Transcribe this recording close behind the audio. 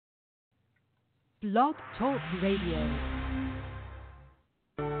Blog Talk Radio.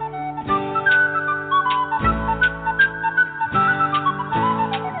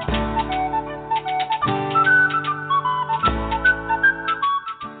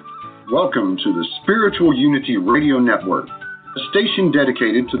 Welcome to the Spiritual Unity Radio Network, a station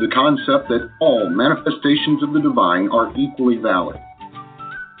dedicated to the concept that all manifestations of the divine are equally valid.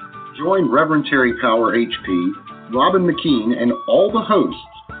 Join Reverend Terry Power HP, Robin McKean, and all the hosts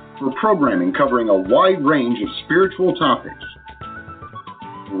for programming covering a wide range of spiritual topics,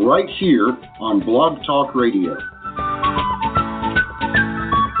 right here on Blog Talk Radio.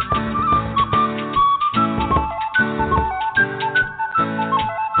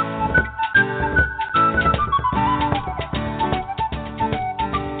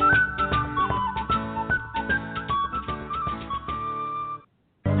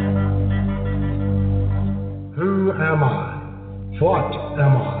 What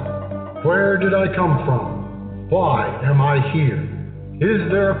am I? Where did I come from? Why am I here? Is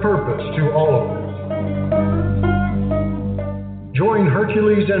there a purpose to all of this? Join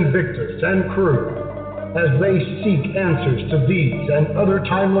Hercules and Victus and crew as they seek answers to these and other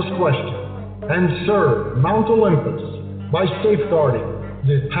timeless questions and serve Mount Olympus by safeguarding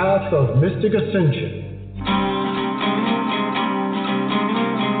the path of mystic ascension.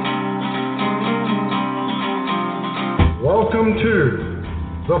 Welcome to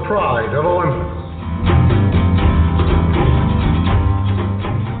the Pride of Olympus.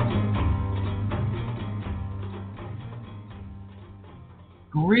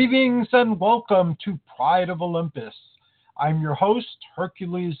 Greetings and welcome to Pride of Olympus. I'm your host,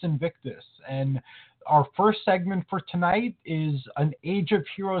 Hercules Invictus, and our first segment for tonight is an Age of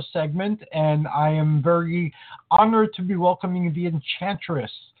Heroes segment, and I am very honored to be welcoming the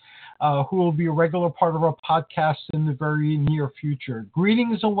Enchantress, who will be a regular part of our podcast in the very near future.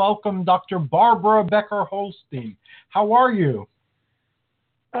 Greetings and welcome, Dr. Barbara Becker-Holstein. How are you?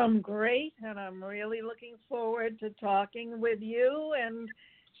 I'm great, and I'm really looking forward to talking with you and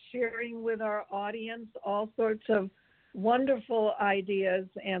sharing with our audience all sorts of wonderful ideas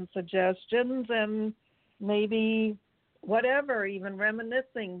and suggestions and maybe whatever, even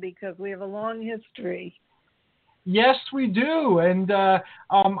reminiscing, because we have a long history. Yes, we do. And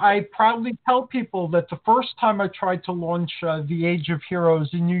I proudly tell people that the first time I tried to launch the Age of Heroes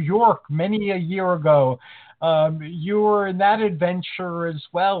in New York many a year ago, you were in that adventure as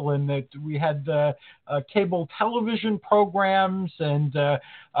well, and that we had cable television programs, and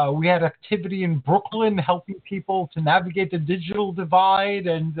we had activity in Brooklyn helping people to navigate the digital divide.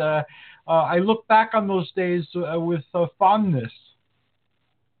 And I look back on those days with fondness.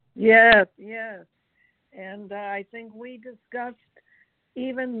 Yes, yes. And I think we discussed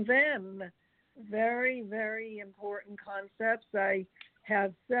even then very, very important concepts. I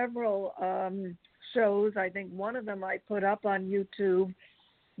have several shows. I think one of them I put up on YouTube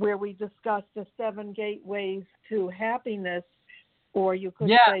where we discussed the 7 gateways to happiness, or you could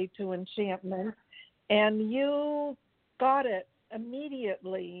say to enchantment. And you got it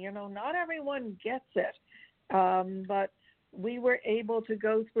immediately. You know, not everyone gets it, but we were able to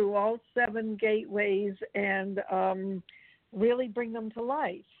go through all 7 gateways and really bring them to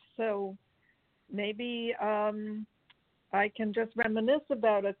life. So maybe I can just reminisce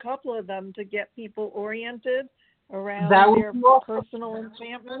about a couple of them to get people oriented around their personal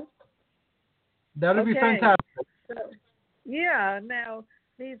enchantment. That would be fantastic. So, now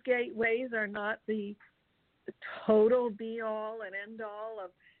these gateways are not the total be-all and end-all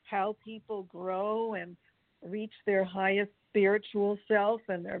of how people grow and reach their highest spiritual self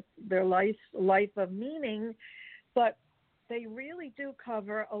and their life of meaning, but they really do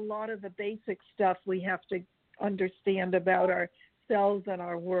cover a lot of the basic stuff we have to understand about ourselves and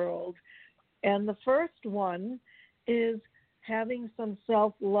our world. And the first one is having some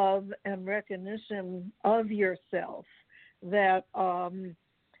self-love and recognition of yourself that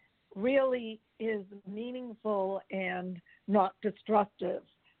really is meaningful and not destructive.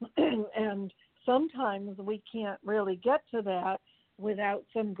 And sometimes we can't really get to that without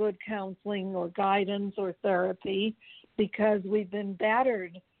some good counseling or guidance or therapy because we've been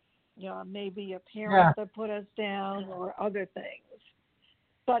battered. You know, maybe a parent that put us down or other things.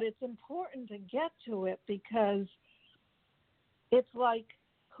 But it's important to get to it because it's like,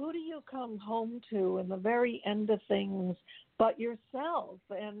 who do you come home to in the very end of things but yourself?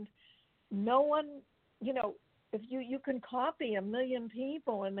 And no one, you know, if you can copy 1 million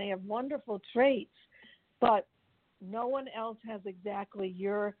people and they have wonderful traits, but no one else has exactly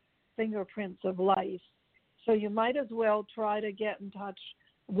your fingerprints of life. So you might as well try to get in touch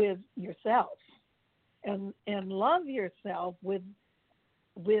with yourself and love yourself with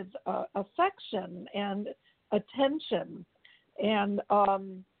with affection and attention. And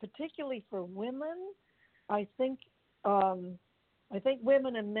particularly for women, I think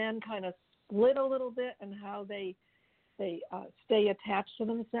women and men kind of split a little bit in how they stay attached to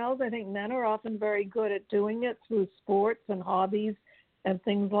themselves. I think men are often very good at doing it through sports and hobbies and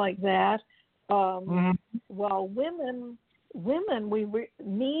things like that. While women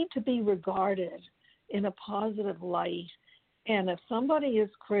need to be regarded in a positive light. And if somebody is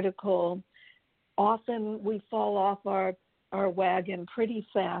critical, often we fall off our wagon pretty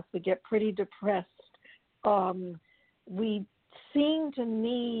fast. We get pretty depressed. We seem to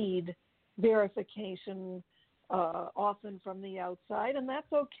need verification often from the outside, and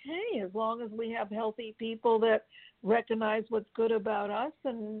that's okay as long as we have healthy people that recognize what's good about us,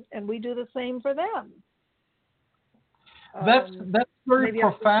 and we do the same for them. That's very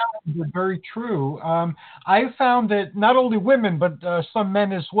profound and very true. I found that not only women, but some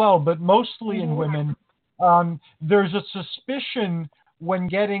men as well, but mostly in women, there's a suspicion when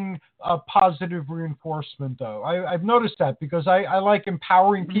getting positive reinforcement, though. I've noticed that because I like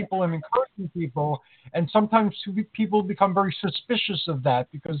empowering people and encouraging people, and sometimes people become very suspicious of that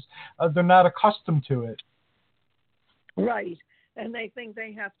because they're not accustomed to it. Right, and they think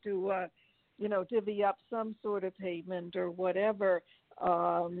they have to, divvy up some sort of payment or whatever,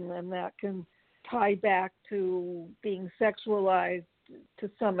 and that can tie back to being sexualized to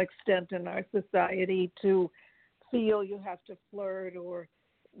some extent in our society, to feel you have to flirt or,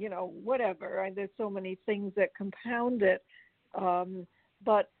 whatever. There's so many things that compound it.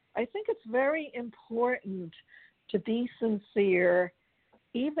 But I think it's very important to be sincere,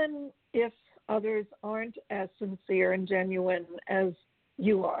 even if others aren't as sincere and genuine as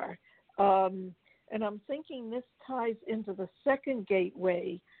you are. And I'm thinking this ties into the second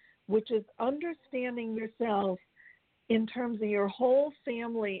gateway, which is understanding yourself in terms of your whole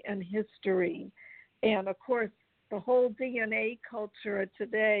family and history. And, of course, the whole DNA culture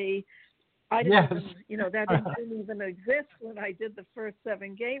today, I didn't even, that didn't even exist when I did the first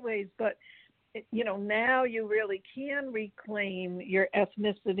 7 gateways. But, now you really can reclaim your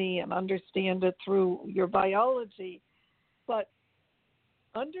ethnicity and understand it through your biology. But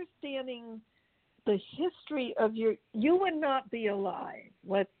understanding the history of you would not be alive,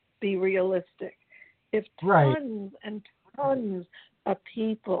 let's be realistic, if tons and tons of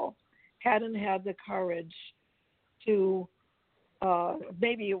people hadn't had the courage to,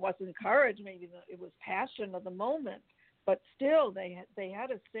 maybe it wasn't courage, maybe it was passion of the moment, but still they had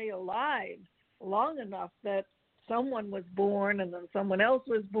to stay alive long enough that someone was born and then someone else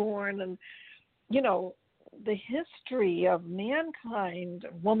was born, and the history of mankind,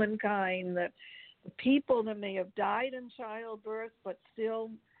 womankind, that the people that may have died in childbirth, but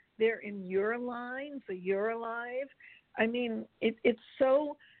still they're in your line, so you're alive. I mean, it's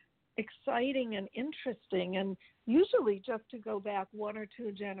so exciting and interesting. And usually just to go back 1 or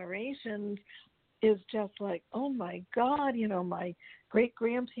 2 generations is just like, oh my God, my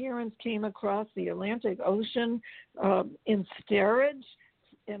great-grandparents came across the Atlantic Ocean in steerage,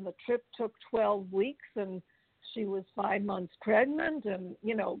 and the trip took 12 weeks, and she was 5 months pregnant, and,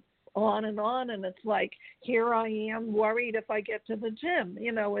 on, and it's like, here I am worried if I get to the gym.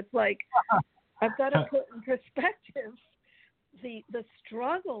 It's like, I've got to put in perspective the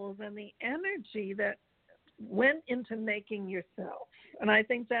struggles and the energy that went into making yourself. And I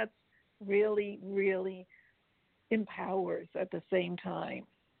think that's really, really empowers at the same time.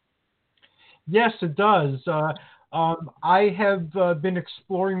 Yes, it does. I have been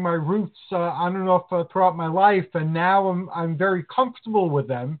exploring my roots on and off throughout my life, and now I'm very comfortable with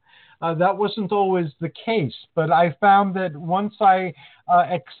them. That wasn't always the case, but I found that once I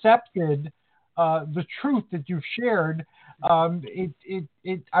accepted the truth that you've shared,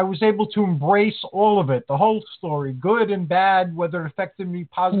 I was able to embrace all of it, the whole story, good and bad, whether it affected me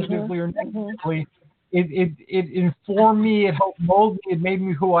positively or negatively. It informed me, it helped mold me, it made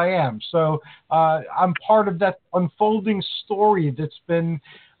me who I am. So I'm part of that unfolding story that's been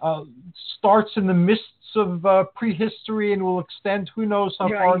starts in the mists of prehistory and will extend who knows how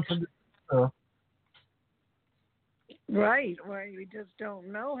far into the future. Right, where you just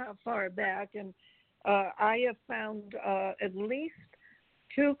don't know how far back. And I have found at least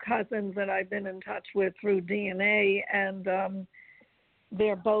 2 cousins that I've been in touch with through DNA, and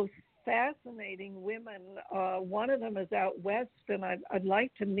they're both fascinating women. One of them is out west, and I'd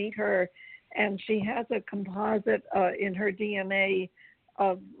like to meet her, and she has a composite in her DNA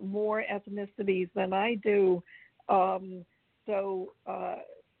of more ethnicities than I do. So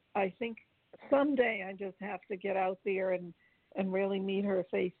I think someday I just have to get out there and really meet her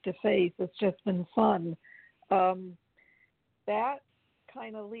face to face. It's just been fun. That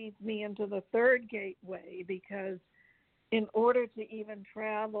kind of leads me into the third gateway, because in order to even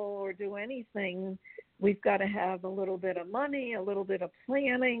travel or do anything, we've got to have a little bit of money, a little bit of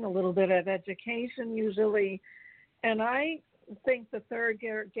planning, a little bit of education usually. And I think the third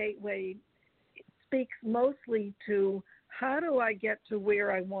gateway speaks mostly to, how do I get to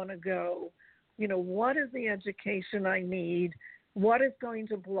where I want to go? You know, what is the education I need? What is going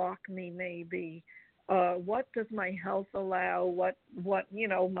to block me maybe? What does my health allow? What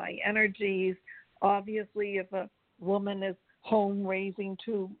my energies? Obviously, if a woman is home raising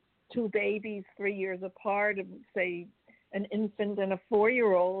two babies 3 years apart, say an infant and a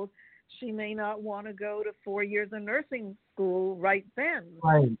 4-year-old, she may not want to go to 4 years of nursing school right then.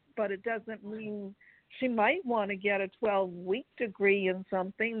 Right. But it doesn't mean she might want to get a 12-week degree in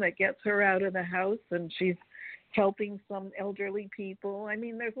something that gets her out of the house and she's helping some elderly people. I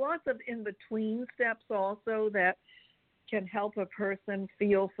mean, there's lots of in-between steps also that can help a person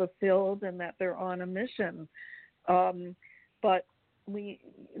feel fulfilled and that they're on a mission. But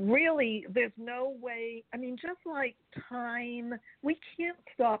there's no way, I mean, just like time, we can't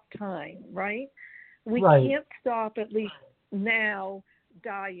stop time, right? We can't stop, at least now,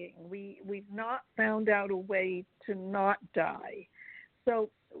 dying. We've not found out a way to not die. So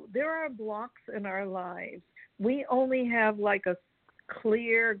there are blocks in our lives. We only have like a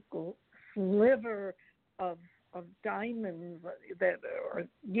clear sliver of diamonds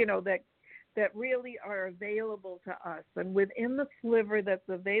that really are available to us. And within the sliver that's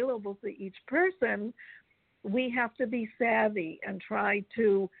available to each person, we have to be savvy and try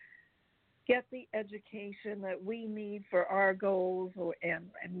to get the education that we need for our goals,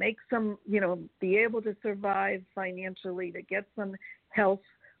 and make some, be able to survive financially, to get some health,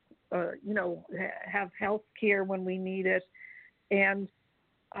 have health care when we need it. And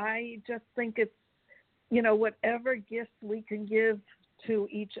I just think it's, whatever gifts we can give to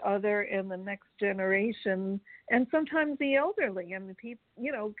each other and the next generation, and sometimes the elderly. I mean,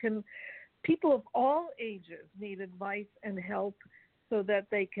 people of all ages need advice and help so that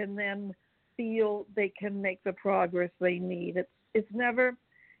they can then feel they can make the progress they need. It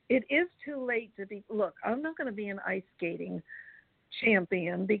is too late to be, look, I'm not going to be an ice skating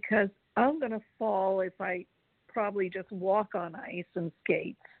champion because I'm going to fall if I probably just walk on ice and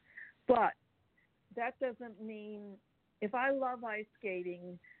skates. But that doesn't mean, if I love ice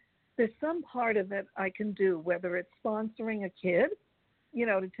skating, there's some part of it I can do, whether it's sponsoring a kid,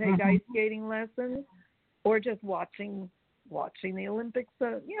 to take ice skating lessons, or just watching the Olympics,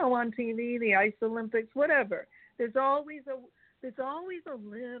 on TV, the Ice Olympics, whatever. There's always a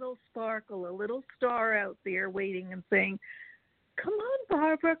little sparkle, a little star out there waiting and saying, "Come on,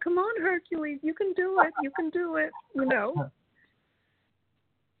 Barbara, come on, Hercules, you can do it,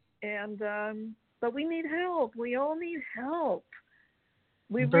 And but we need help. We all need help.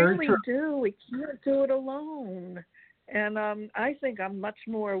 We really do. We can't do it alone. And I think I'm much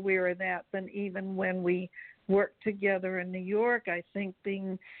more aware of that than even when we worked together in New York. I think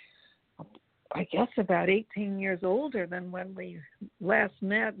being, about 18 years older than when we last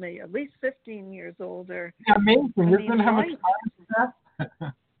met, maybe at least 15 years older. Yeah, amazing. Isn't it how much time has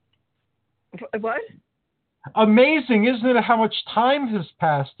passed? What? Amazing, isn't it, how much time has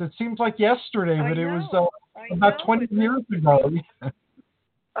passed? It seems like yesterday, but it was about 20 years ago.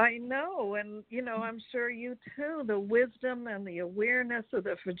 I know, and, I'm sure you too, the wisdom and the awareness of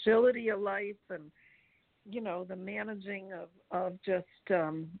the fragility of life and, the managing of just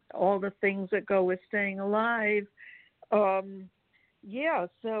all the things that go with staying alive. But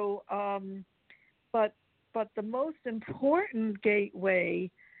the most important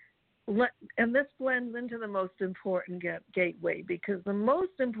gateway, and this blends into the most important gateway, because the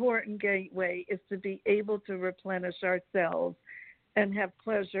most important gateway is to be able to replenish ourselves and have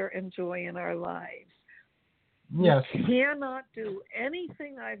pleasure and joy in our lives. Yes. We cannot do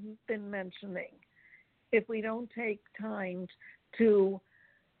anything I've been mentioning if we don't take time to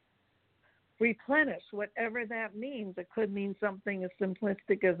replenish, whatever that means. It could mean something as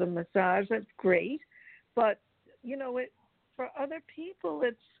simplistic as a massage. That's great. But, for other people,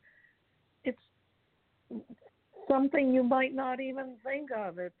 it's something you might not even think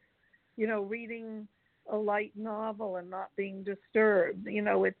of. It's, reading a light novel and not being disturbed.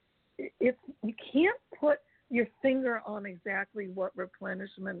 It's you can't put your finger on exactly what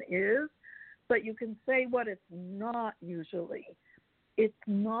replenishment is, but you can say what it's not usually. It's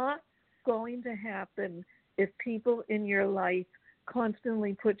not going to happen if people in your life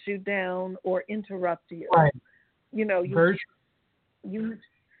constantly put you down or interrupt you. Right. You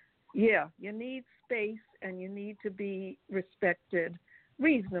need space and you need to be respected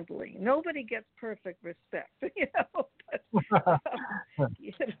reasonably. Nobody gets perfect respect,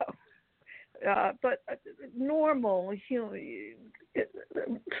 you know, but normal,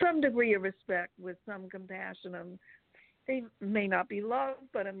 some degree of respect with some compassion. And they may not be love,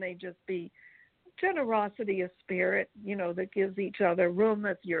 but it may just be generosity of spirit, you know, that gives each other room.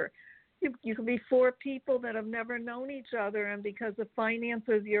 If you can be four people that have never known each other, and because of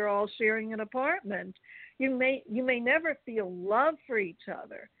finances, you're all sharing an apartment. You may never feel love for each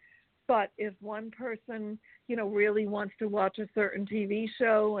other, but if one person, you know, really wants to watch a certain TV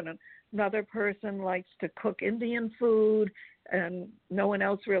show, and another person likes to cook Indian food, and no one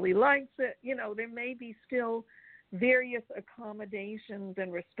else really likes it, you know, there may be still various accommodations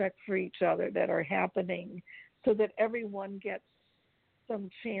and respect for each other that are happening, so that everyone gets some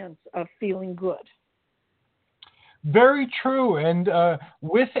chance of feeling good. Very true. And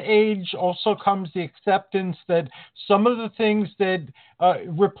with age also comes the acceptance that some of the things that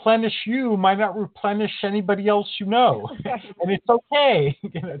replenish you might not replenish anybody else you know. And it's okay,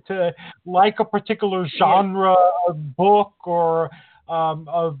 you know, to like a particular genre of book or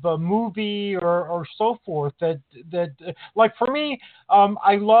of a movie or so forth. That like for me,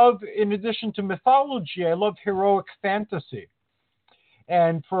 I love, in addition to mythology, I love heroic fantasy.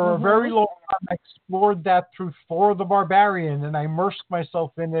 And for a very long time, I explored that through Thor the Barbarian, and I immersed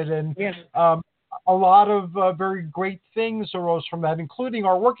myself in it. And a lot of very great things arose from that, including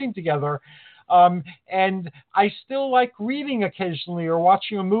our working together. And I still like reading occasionally or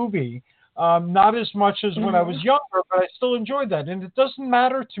watching a movie. Not as much as when I was younger, but I still enjoyed that. And it doesn't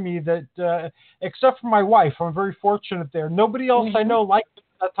matter to me that, except for my wife, I'm very fortunate there. Nobody else I know likes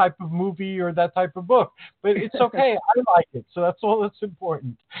that type of movie or that type of book, but it's okay. I like it, so that's all that's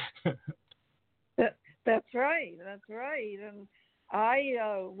important. That's right. And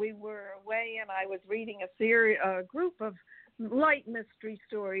we were away, and I was reading a group of light mystery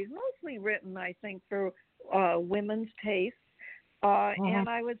stories, mostly written, I think, for women's taste. And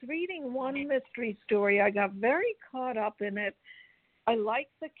I was reading one mystery story. I got very caught up in it. I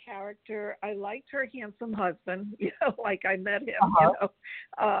liked the character. I liked her handsome husband, you know, like I met him, you know.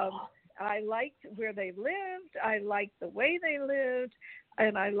 I liked where they lived. I liked the way they lived.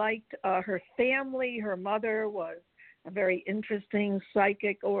 And I liked her family. Her mother was a very interesting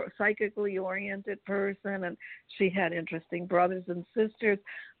psychically oriented person, and she had interesting brothers and sisters.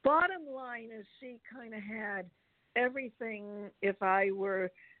 Bottom line is she kind of had everything. If I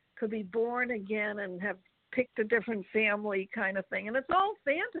could be born again and have picked a different family kind of thing. And it's all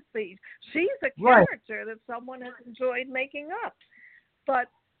fantasy. She's a character that someone has enjoyed making up. But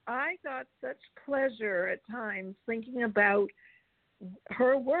I got such pleasure at times thinking about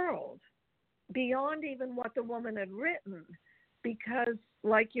her world beyond even what the woman had written, because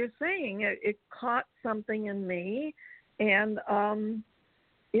like you're saying, it caught something in me, and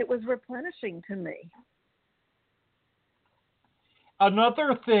it was replenishing to me.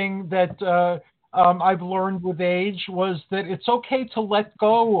 Another thing that I've learned with age was that it's okay to let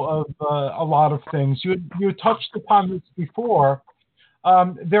go of a lot of things. You touched upon this before.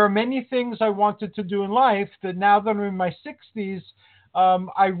 There are many things I wanted to do in life that now that I'm in my 60s,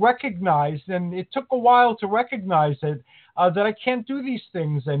 I recognized, and it took a while to recognize it, that I can't do these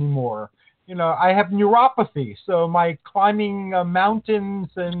things anymore. You know, I have neuropathy, so my climbing mountains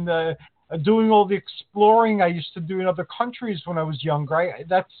and doing all the exploring I used to do in other countries when I was younger,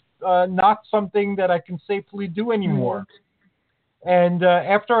 that's not something that I can safely do anymore. And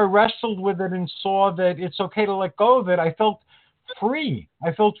after I wrestled with it and saw that it's okay to let go of it, I felt free.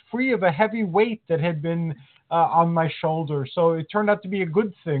 I felt free of a heavy weight that had been on my shoulder. So it turned out to be a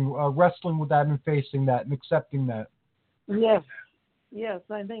good thing, wrestling with that and facing that and accepting that. Yes,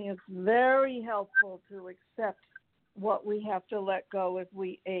 I think it's very helpful to accept what we have to let go as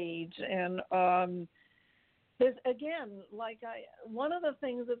we age. And there's, again, one of the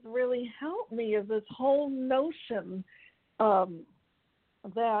things that's really helped me is this whole notion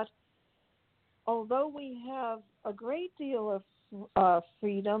that although we have a great deal of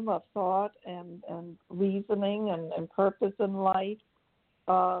freedom of thought and reasoning and purpose in life,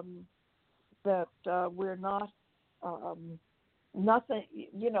 that we're not nothing,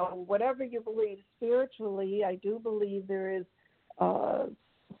 you know, whatever you believe spiritually, I do believe there is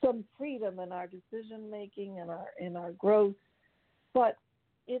some freedom in our decision making and in our growth, but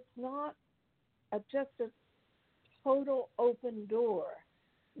it's not just a total open door.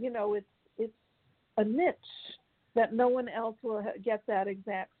 You know, it's a niche that no one else will get that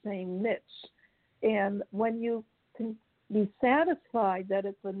exact same niche. And when you can be satisfied that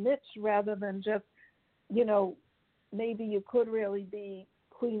it's a niche rather than just, you know, maybe you could really be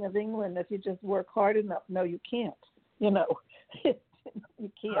Queen of England if you just work hard enough. No, you can't. You know,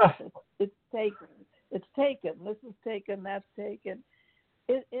 you can't. It's sacred. it's taken. This is taken. That's taken.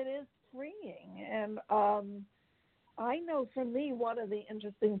 It is freeing. And I know for me, one of the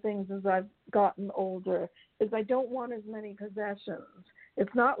interesting things as I've gotten older is I don't want as many possessions.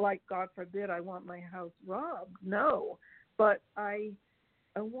 It's not like, God forbid, I want my house robbed. No, but I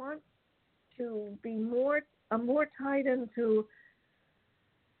want to be more. I'm more tied into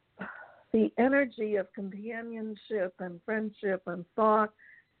the energy of companionship and friendship and thought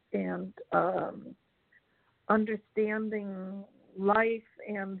and understanding life.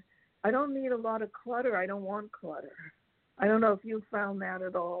 And I don't need a lot of clutter. I don't want clutter. I don't know if you found that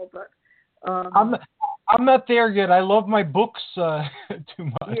at all, but I'm not there yet. I love my books too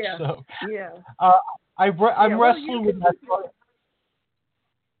much. Yeah, so yeah. I'm wrestling with that.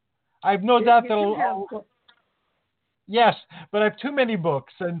 I have no doubt that yes, but I have too many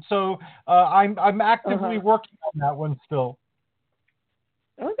books, and so I'm actively working on that one still.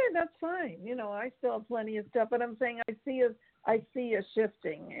 Okay, that's fine. You know, I still have plenty of stuff, but I'm saying I see a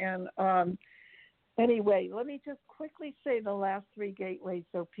shifting. And anyway, let me just quickly say the last three gateways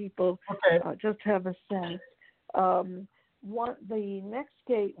so people just have a sense. The next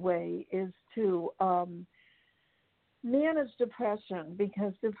gateway is to manage depression,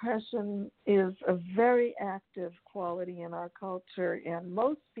 because depression is a very active quality in our culture, and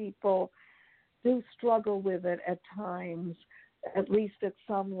most people do struggle with it at times, at least at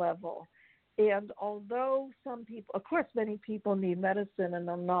some level. And although some people, of course, many people need medicine, and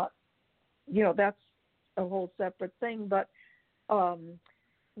I'm not, that's a whole separate thing, but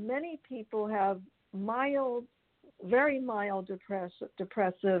many people have very mild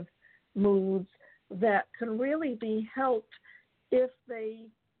depressive moods that can really be helped if they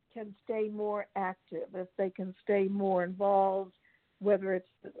can stay more active, if they can stay more involved, whether it's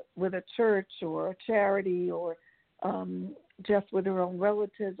with a church or a charity or just with their own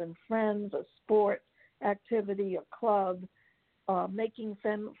relatives and friends, a sport activity, a club, making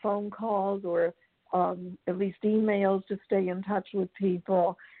phone calls or at least emails to stay in touch with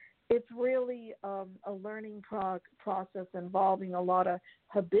people. It's really a learning process involving a lot of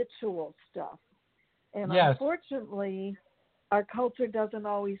habitual stuff. And unfortunately, our culture doesn't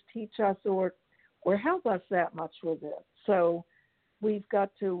always teach us or help us that much with it. So we've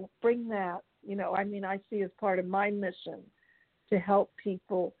got to bring that, I see as part of my mission to help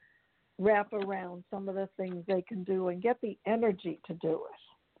people wrap around some of the things they can do and get the energy to do it.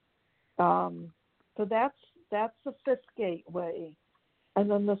 So that's the fifth gateway. And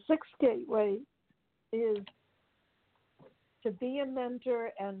then the sixth gateway is to be a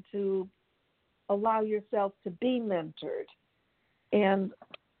mentor and to allow yourself to be mentored. And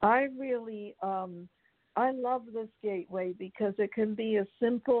I really, I love this gateway because it can be as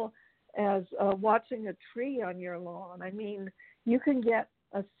simple as watching a tree on your lawn. I mean, you can get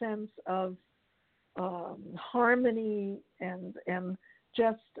a sense of harmony and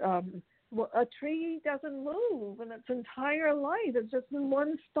just a tree doesn't move in its entire life. It's just in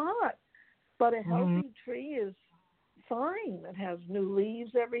one spot. But a healthy tree is fine. It has new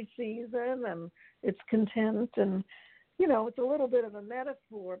leaves every season, and it's content. And it's a little bit of a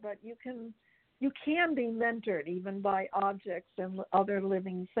metaphor, but you can be mentored even by objects and other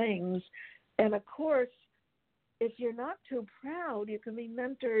living things. And of course, if you're not too proud, you can be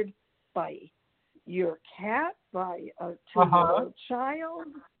mentored by your cat, by a 2-year-old child,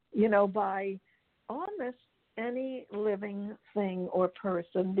 by almost any living thing or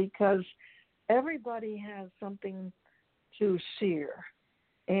person, because everybody has something to share.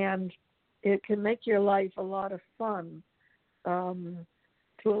 And it can make your life a lot of fun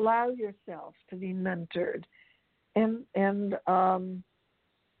to allow yourself to be mentored, and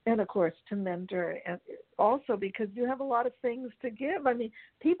of course to mentor, and also because you have a lot of things to give. I mean,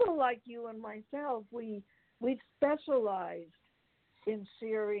 people like you and myself, we've specialized in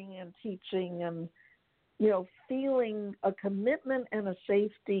sharing and teaching and feeling a commitment and a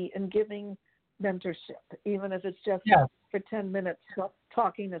safety in giving mentorship, even if it's just for 10 minutes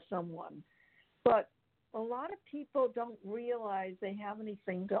talking to someone. But a lot of people don't realize they have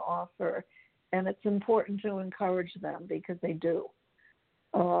anything to offer, and it's important to encourage them because they do.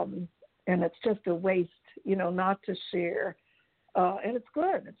 And it's just a waste, not to share. And it's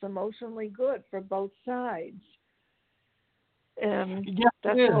good. It's emotionally good for both sides. And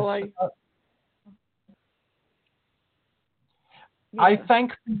that's all I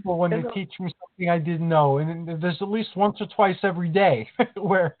thank people when they teach me something I didn't know, and there's at least once or twice every day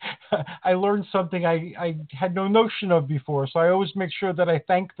where I learned something I had no notion of before. So I always make sure that I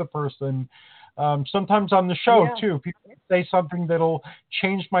thank the person Sometimes on the show, Yeah. too, people say something that'll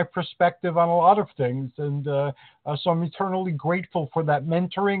change my perspective on a lot of things. And so I'm eternally grateful for that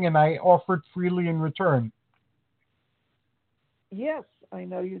mentoring, and I offer it freely in return. Yes, I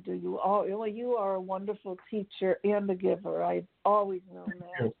know you do. You are a wonderful teacher and a giver. I've always known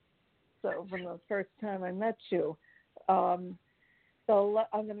that. So from the first time I met you. So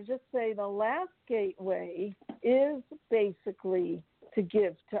I'm going to just say the last gateway is basically to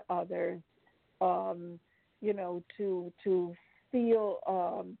give to others, to feel,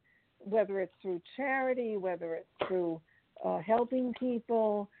 whether it's through charity, whether it's through helping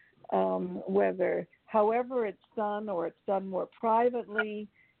people, however it's done, or it's done more privately,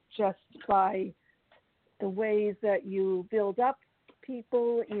 just by the ways that you build up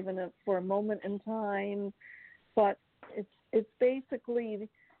people, even for a moment in time. But it's basically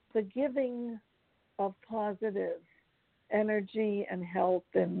the giving of positive energy and help,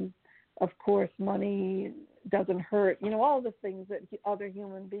 and of course money doesn't hurt. All the things that other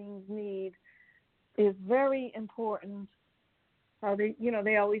human beings need is very important.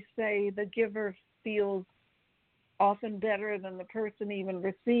 They always say the giver feels often better than the person even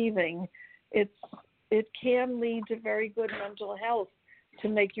receiving. It can lead to very good mental health to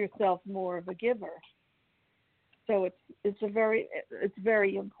make yourself more of a giver. So it's very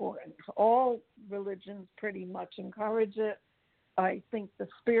important. All religions pretty much encourage it. I think the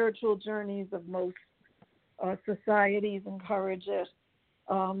spiritual journeys of most societies encourage it,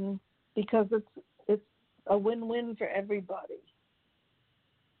 because it's a win-win for everybody.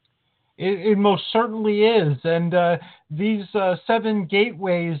 It most certainly is, and these 7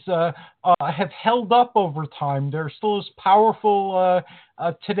 gateways have held up over time. They're still as powerful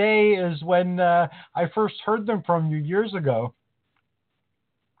today as when I first heard them from you years ago.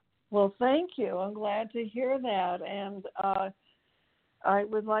 Well, thank you. I'm glad to hear that, and I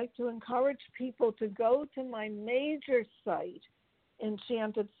would like to encourage people to go to my major site,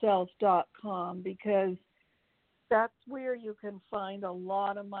 enchantedself.com, because that's where you can find a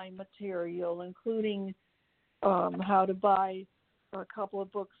lot of my material, including how to buy a couple of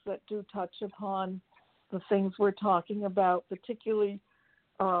books that do touch upon the things we're talking about, particularly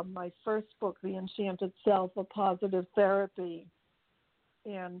my first book, The Enchanted Self, A Positive Therapy.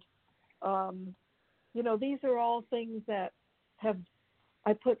 And, these are all things that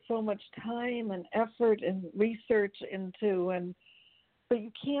I put so much time and effort and research into, but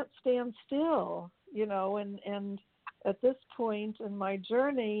you can't stand still. And at this point in my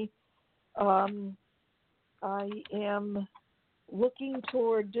journey, I am looking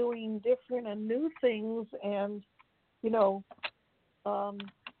toward doing different and new things, and, I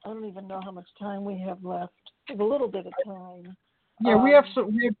don't even know how much time we have left. We have a little bit of time. Yeah, we have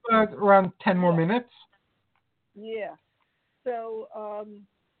around 10 more minutes. Yeah. So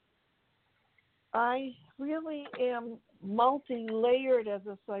I really am multi-layered as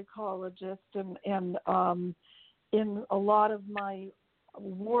a psychologist, and in a lot of my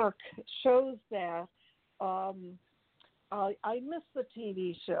work shows that. I miss the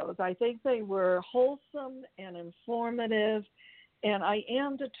TV shows. I think they were wholesome and informative, and I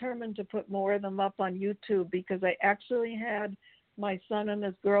am determined to put more of them up on YouTube, because I actually had my son and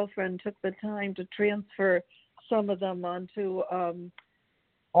his girlfriend took the time to transfer some of them onto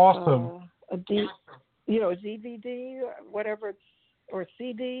awesome. a DVD or whatever, or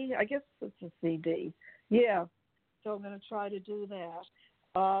CD. I guess it's a CD. Yeah. So I'm going to try to do that.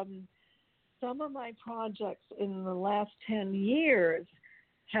 Some of my projects in the last 10 years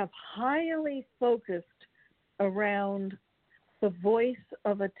have highly focused around the voice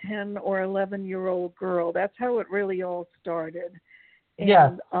of a 10 or 11-year-old girl. That's how it really all started.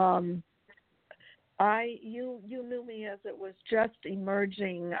 Yeah. And you knew me as it was just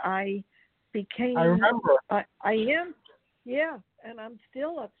emerging. I remember. I am, yeah, and I'm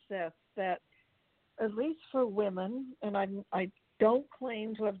still obsessed that, at least for women, and I don't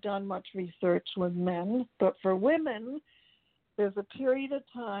claim to have done much research with men, but for women, there's a period of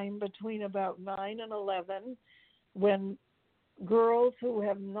time between about 9 and 11 when girls who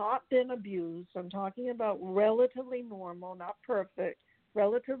have not been abused, I'm talking about relatively normal, not perfect,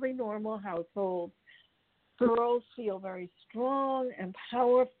 relatively normal households, girls feel very strong and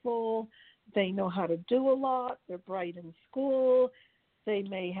powerful. They know how to do a lot. They're bright in school. They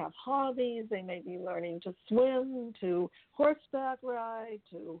may have hobbies. They may be learning to swim, to horseback ride,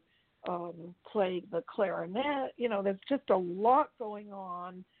 to play the clarinet. There's just a lot going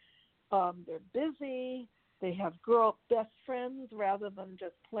on. They're busy. They have best friends rather than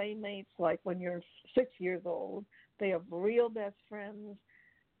just playmates like when you're 6 years old. They have real best friends.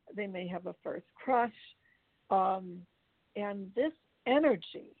 They may have a first crush. And this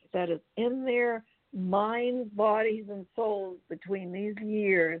energy that is in their minds, bodies, and souls between these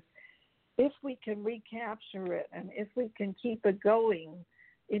years, if we can recapture it and if we can keep it going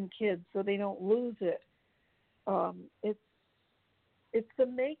in kids so they don't lose it, it's the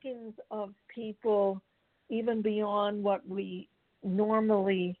makings of people even beyond what we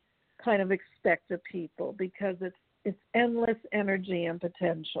normally kind of expect of people, because it's endless energy and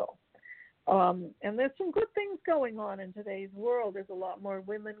potential. And there's some good things going on in today's world. There's a lot more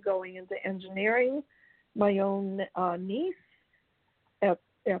women going into engineering. My own niece at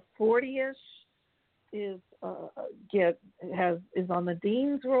 40ish is on the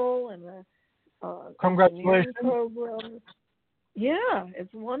dean's role in the congratulations program. Yeah,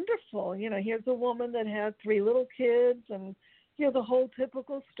 it's wonderful. Here's a woman that had 3 little kids, and the whole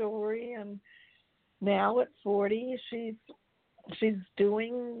typical story. And now at 40, she's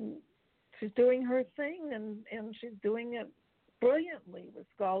doing her thing, and she's doing it brilliantly with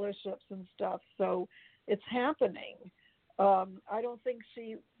scholarships and stuff. So it's happening. I don't think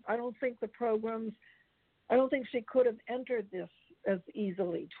she could have entered this as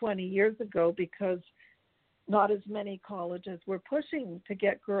easily 20 years ago, because not as many colleges were pushing to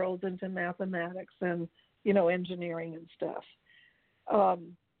get girls into mathematics and, engineering and stuff.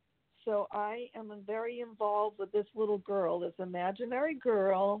 So I am very involved with this little girl, this imaginary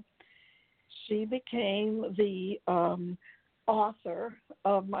girl. She became the author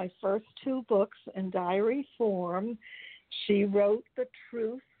of my first 2 books in diary form. She wrote The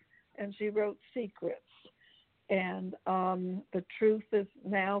Truth and she wrote Secrets. And The Truth is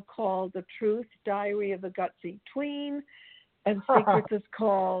now called The Truth, Diary of a Gutsy Tween, and Secrets is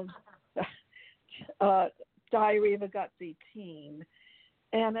called Diary of a Gutsy Teen.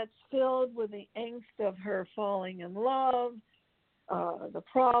 And it's filled with the angst of her falling in love, the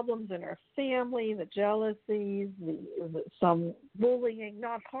problems in her family, the jealousies, some bullying,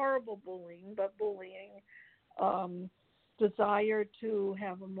 not horrible bullying, but bullying, desire to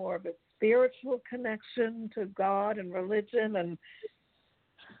have more of a spiritual connection to God and religion, and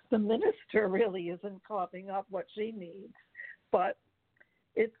the minister really isn't coughing up what she needs. But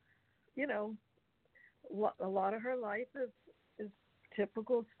it's, a lot of her life is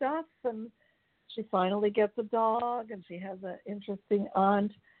typical stuff, and she finally gets a dog, and she has an interesting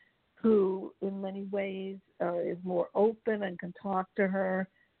aunt who in many ways is more open and can talk to her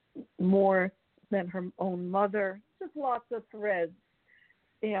more than her own mother. Just lots of threads.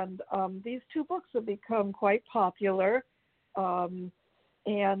 And these 2 books have become quite popular. And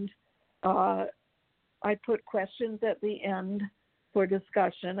I put questions at the end for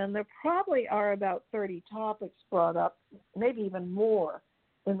discussion, and there probably are about 30 topics brought up, maybe even more,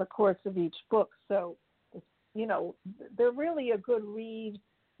 in the course of each book. So, they're really a good read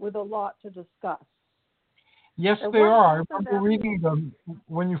with a lot to discuss. Yes, they are. I remember reading them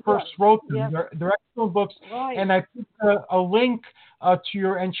when you first wrote them. Yes. They're excellent books. Right. And I put a link to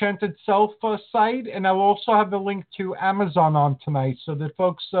your Enchanted Self site, and I'll also have a link to Amazon on tonight, so that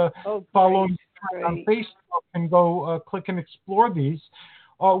folks following on Facebook can go click and explore these.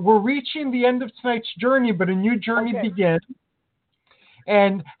 We're reaching the end of tonight's journey, but a new journey begins.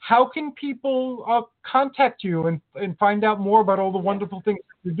 And how can people contact you and find out more about all the wonderful things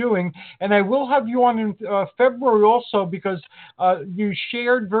that you're doing? And I will have you on in February also, because you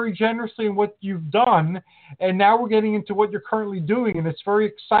shared very generously in what you've done, and now we're getting into what you're currently doing, and it's very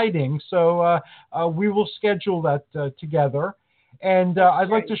exciting. So we will schedule that together. And I'd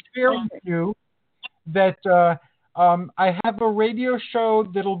like to share with you that I have a radio show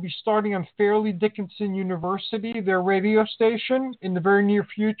that'll be starting on Fairleigh Dickinson University, their radio station, in the very near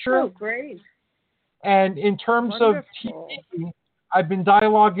future. Oh, great. And in terms of TV, I've been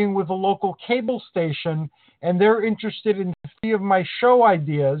dialoguing with a local cable station, and they're interested in 3 of my show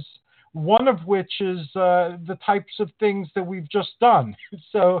ideas, one of which is the types of things that we've just done.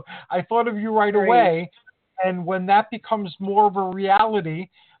 So I thought of you right away, and when that becomes more of a reality,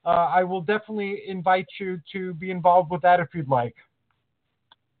 I will definitely invite you to be involved with that if you'd like.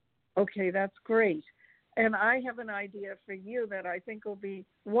 Okay, that's great. And I have an idea for you that I think will be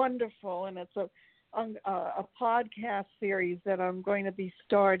wonderful, and it's a podcast series that I'm going to be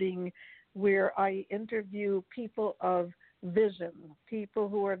starting, where I interview people of vision, people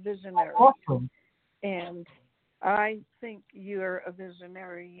who are visionaries. Awesome. And I think you're a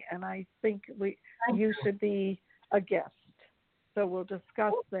visionary, and I think you should be a guest. So we'll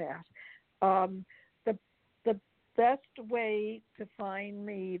discuss that. The best way to find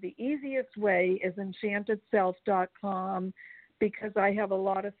me, the easiest way, is enchantedself.com, because I have a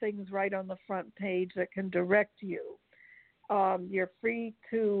lot of things right on the front page that can direct you. You're free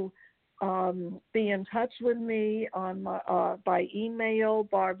to be in touch with me on my, by email,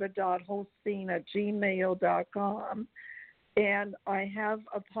 barbara.holstein@gmail.com. And I have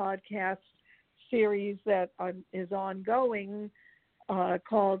a podcast series that is ongoing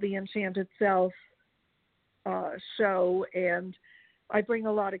called The Enchanted Self Show. And I bring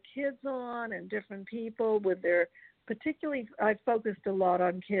a lot of kids on and different people with their, particularly I focused a lot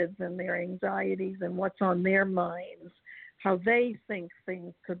on kids and their anxieties and what's on their minds, how they think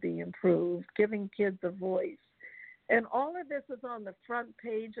things could be improved, giving kids a voice. And all of this is on the front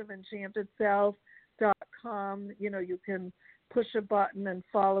page of enchantedself.com. You know, you can push a button and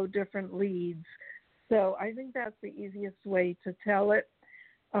follow different leads. So I think that's the easiest way to tell it.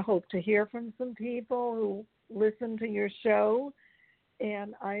 I hope to hear from some people who listen to your show,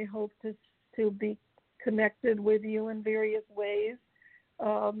 and I hope to be connected with you in various ways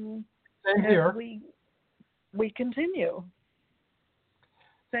here. as we continue.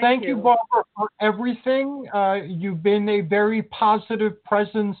 Thank you, Barbara, for everything. You've been a very positive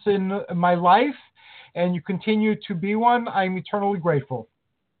presence in my life, and you continue to be one. I'm eternally grateful.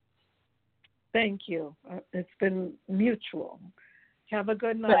 Thank you. It's been mutual. Have a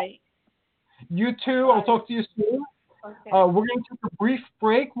good night. You too. I'll talk to you soon. Okay. We're going to take a brief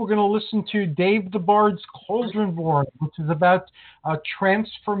break. We're going to listen to Dave DeBard's Cauldron Born, which is about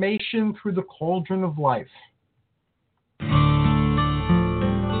transformation through the cauldron of life.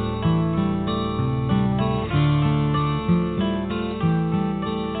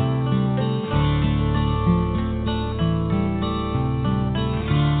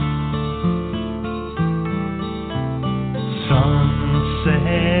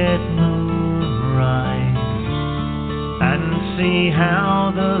 Sunset, moonrise, and see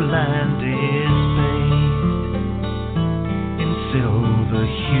how the land is bathed in silver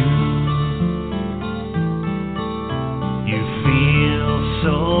hue. You feel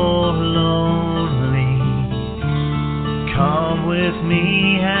so lonely. Come with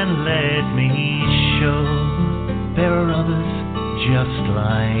me and let me show there are others just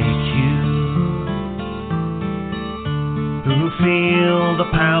like you, who feel the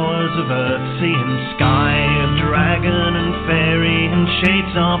powers of earth, sea and sky, of dragon and fairy and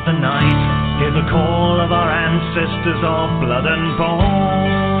shades of the night. Hear the call of our ancestors of blood and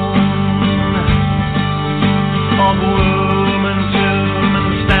bone, of womb and tomb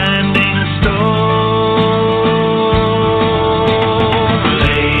and standing stone.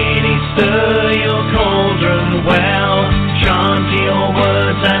 Lady, stir your cauldron well, chant your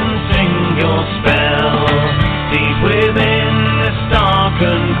words and sing your spell. Deep within this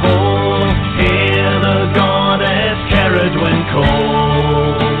darkened hall, hear the goddess Ceridwen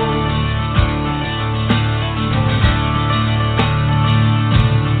call.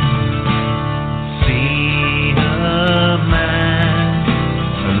 See a man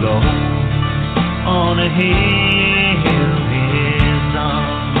alone on a hill, his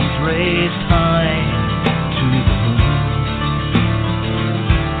arms raised high to the moon.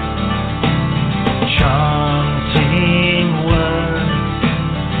 Chanting words,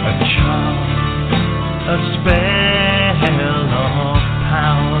 a charm, a spell of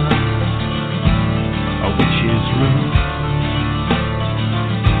power, a witch's rune.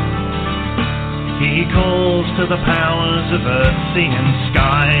 He calls to the powers of earth, sea and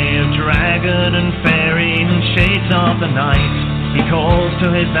sky, of dragon and fairy and shades of the night. He calls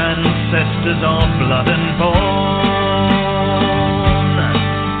to his ancestors of blood and bone,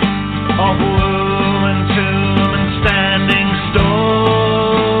 of womb and tomb and standing stone.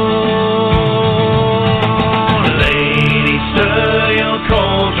 Lady, stir your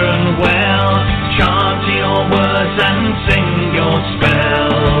cauldron well, chant your words and sing your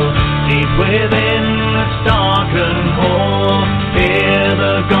spell. Deep within this darkened hall, hear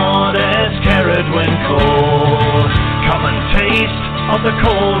the goddess Ceridwen call. Come and taste of the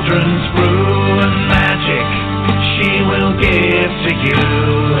cauldron's brew and magic she will give to you.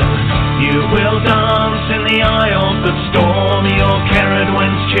 You will dance in the eye of the storm, your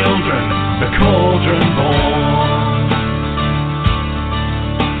Ceridwen's children, the cauldron born.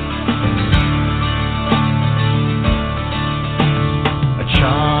 A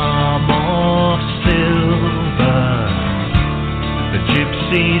charm of silver, the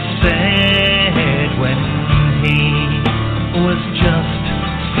gypsy said when he was just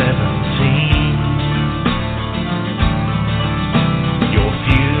 17. Your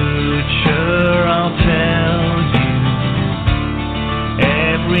future, I'll tell you,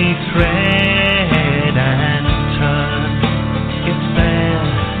 every thread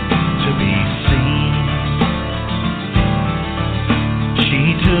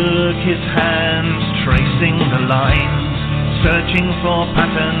searching for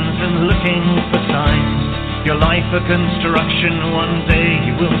patterns and looking for signs. Your life a construction, one day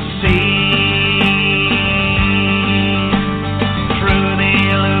you will see. Through the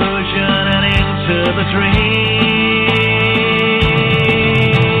illusion and into the dream.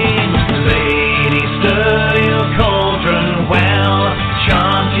 Lady, stir your cauldron well,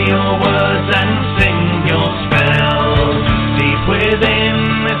 chant your words and sing your spell. Deep within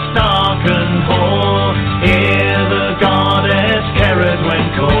this darkened hall, hear the goddess Kerod when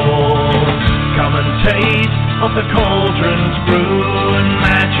called. Come and taste of the cauldron's brew and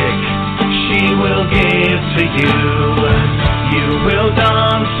magic she will give to you. You will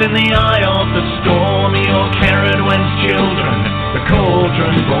dance in the eye of the storm, your Kerod when's children, the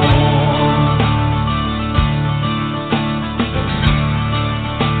cauldron born.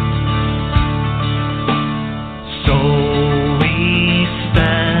 So we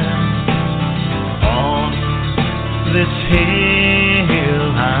stand on this hill,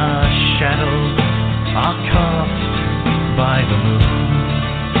 our shadows are cast by the moon,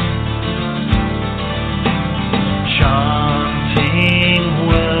 chanting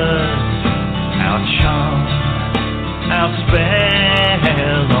words, our charm, our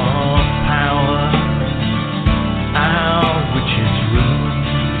spell of power, our witch's rune.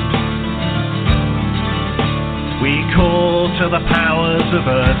 We call to the powers of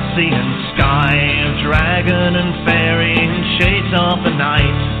earth, sea and sky, of dragon and fairy and shades of the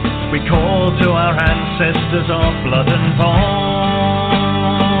night. We call to our ancestors of blood and bone,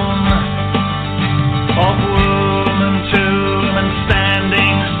 of womb and tomb and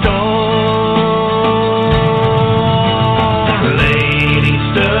standing stone. Lady,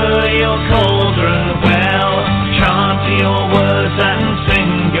 stir your cauldron well, chant your words and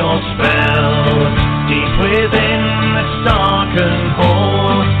sing your spell. Deep within this darkened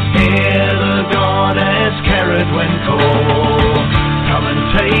hall, hear the goddess Kerod when called. Come and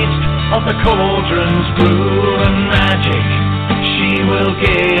taste of the cauldron's brew and magic she will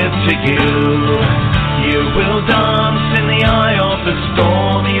give to you. You will dance in the eye of the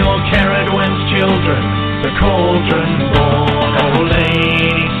storm, your Kerod when's children, the cauldron born. Oh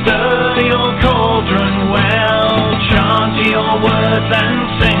lady, stir your cauldron well, chant your words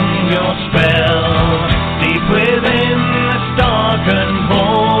and sing your spell. Deep within this darkened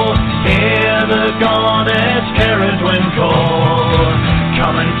hall, hear the goddess Kerod when called.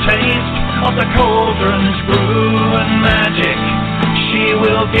 Come and taste of the cauldron's brew and magic she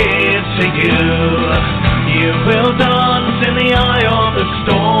will give to you. You will dance in the eye of the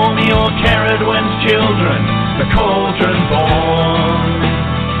storm, your Kerod when's children, the cauldron born.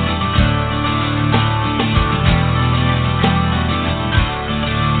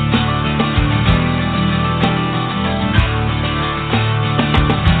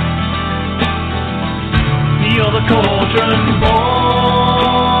 You're the cauldron born,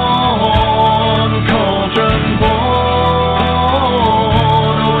 cauldron born.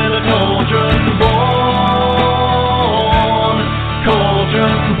 We're the cauldron born,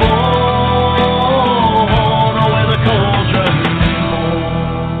 cauldron born. We're the cauldron born.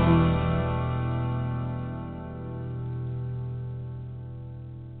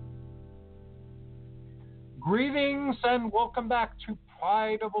 Greetings and welcome back to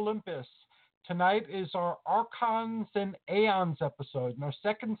Pride of Olympus. Tonight is our Archons and Aeons episode, and our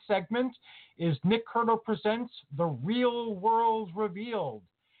second segment is Nick Curto Presents The Real World Revealed.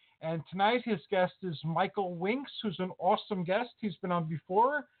 And tonight his guest is Michael Winks, who's an awesome guest. He's been on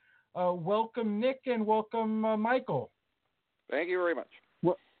before. Welcome, Nick, and welcome, Michael. Thank you very much.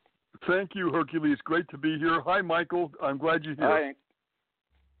 Well, thank you, Hercules. Great to be here. Hi, Michael. I'm glad you're here. Hi.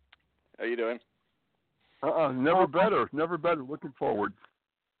 How you doing? Never better. Never better. Looking forward.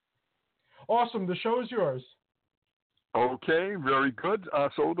 Awesome. The show is yours. Okay, very good.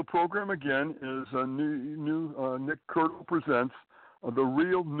 So the program again is a new Nick Curto Presents The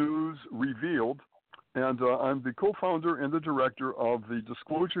Real News Revealed, and I'm the co-founder and the director of the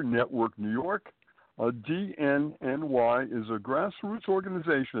Disclosure Network New York. DNNY is a grassroots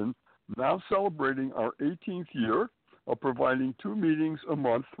organization now celebrating our 18th year of providing 2 meetings a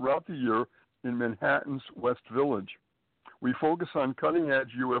month throughout the year in Manhattan's West Village. We focus on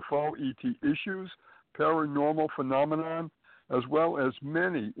cutting-edge UFO, ET issues, paranormal phenomenon, as well as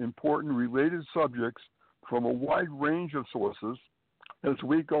many important related subjects from a wide range of sources as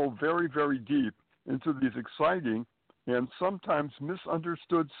we go very, very deep into these exciting and sometimes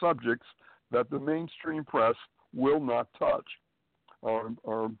misunderstood subjects that the mainstream press will not touch.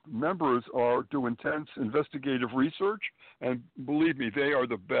 Our members do intense investigative research, and believe me, they are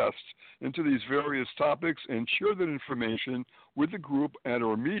the best into these various topics and share that information with the group at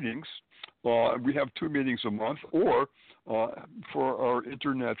our meetings. We have 2 meetings a month, or for our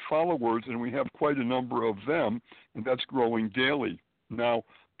internet followers, and we have quite a number of them, and that's growing daily. Now,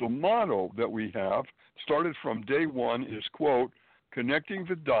 the motto that we have started from day one is, quote, connecting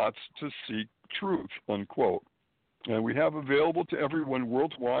the dots to seek truth, unquote. And we have available to everyone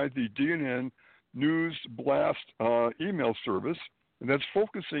worldwide the DNN News Blast email service, and that's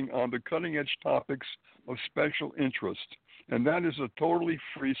focusing on the cutting-edge topics of special interest. And that is a totally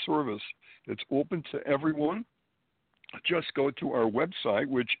free service. It's open to everyone. Just go to our website,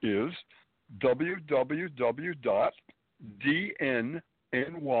 which is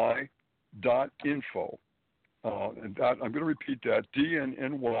www.dnny.info. And that, I'm going to repeat that,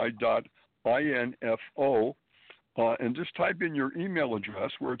 dnny.info. And just type in your email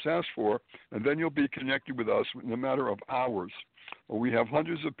address where it's asked for, and then you'll be connected with us in a matter of hours. We have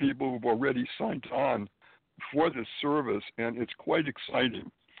hundreds of people who've already signed on for this service, and it's quite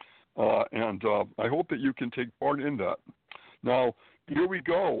exciting. And I hope that you can take part in that. Now, here we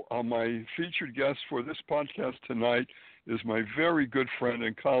go. My featured guest for this podcast tonight is my very good friend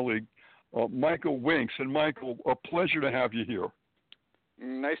and colleague, Michael Winks. And Michael, a pleasure to have you here.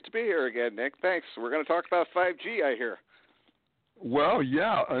 Nice to be here again, Nick. Thanks. We're going to talk about 5G, I hear. Well,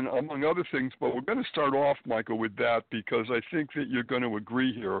 yeah, and among other things, but we're going to start off, Michael, with that because I think that you're going to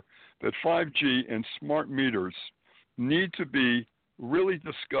agree here that 5G and smart meters need to be really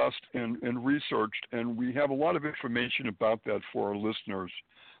discussed and researched, and we have a lot of information about that for our listeners.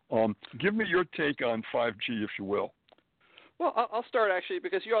 Give me your take on 5G, if you will. Well, I'll start actually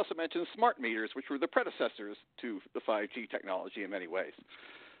because you also mentioned smart meters, which were the predecessors to the 5G technology in many ways.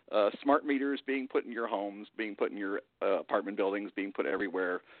 Smart meters being put in your homes, being put in your apartment buildings, being put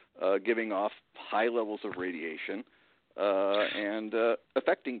everywhere, giving off high levels of radiation and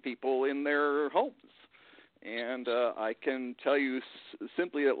affecting people in their homes. And I can tell you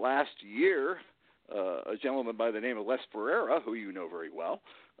simply that last year, a gentleman by the name of Les Ferreira, who you know very well,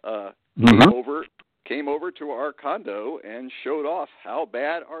 came over to our condo and showed off how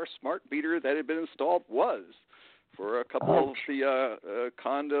bad our smart meter that had been installed was for a couple of the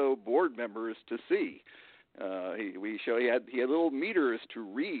condo board members to see. He had little meters to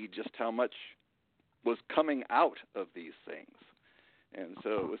read just how much was coming out of these things. And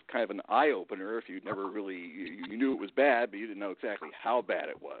so it was kind of an eye-opener if you'd never really, you knew it was bad, but you didn't know exactly how bad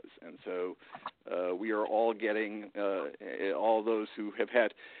it was. And so we are all getting, all those who have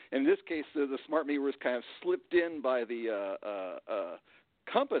had, in this case, the smart meter was kind of slipped in by the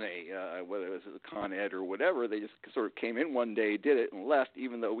company, whether it was Con Ed or whatever. They just sort of came in one day, did it, and left,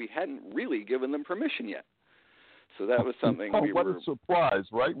 even though we hadn't really given them permission yet. So that was something. What a surprise,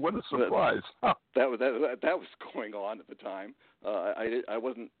 right? What a surprise! That was going on at the time. I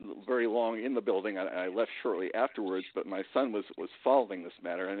wasn't very long in the building. I left shortly afterwards, but my son was following this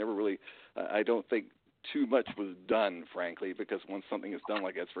matter. I never really. I don't think too much was done, frankly, because once something is done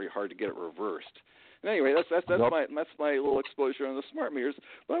like that, it's very hard to get it reversed. And anyway, that's my little exposure on the smart meters.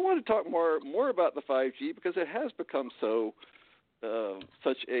 But I want to talk more about the 5G because it has become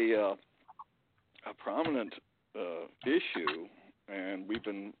such a prominent issue, and we've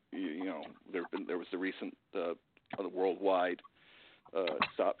been, there was the recent the worldwide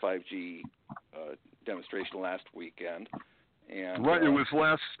Stop 5G demonstration last weekend, and right, it was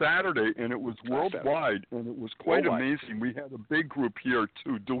last Saturday, and it was worldwide, and it was quite amazing. We had a big group here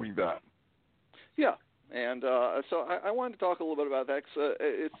too doing that. Yeah, and so I wanted to talk a little bit about that. 'Cause,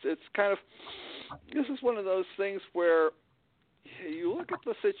 it's kind of, this is one of those things where you look at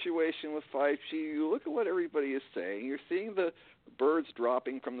the situation with 5G, you look at what everybody is saying, you're seeing the birds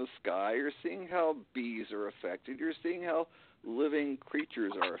dropping from the sky, you're seeing how bees are affected, you're seeing how living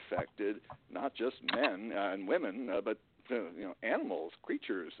creatures are affected, not just men and women, but animals,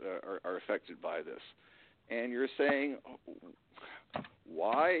 creatures are affected by this. And you're saying,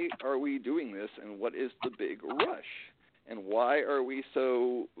 why are we doing this, and what is the big rush? And why are we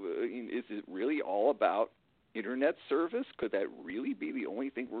so, is it really all about internet service? Could that really be the only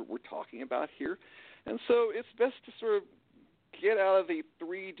thing we're talking about here? And so it's best to sort of get out of the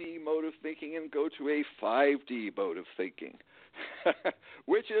 3D mode of thinking and go to a 5D mode of thinking,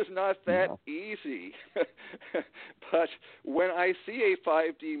 which is not that easy. But when I see a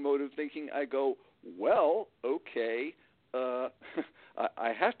 5D mode of thinking, I go, well, okay,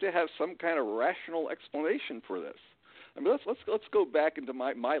 I have to have some kind of rational explanation for this. I mean, let's go back into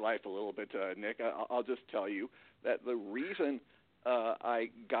my life a little bit, Nick. I'll just tell you that the reason I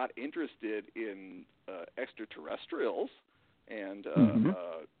got interested in extraterrestrials and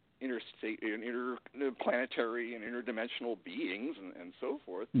interplanetary and interdimensional beings and so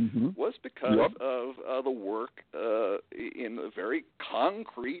forth was because of the work in the very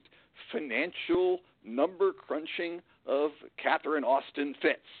concrete financial number crunching of Catherine Austin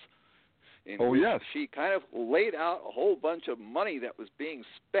Fitts. Yes. She kind of laid out a whole bunch of money that was being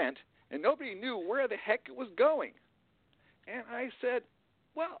spent, and nobody knew where the heck it was going. And I said,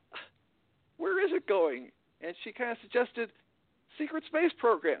 well, where is it going? And she kind of suggested secret space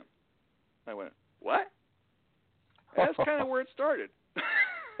program. I went, what? And that's kind of where it started.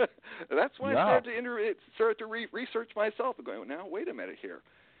 That's when I started to research myself and going, now, wait a minute here.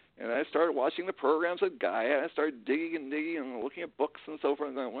 And I started watching the programs with Gaia, and I started digging and looking at books and so forth,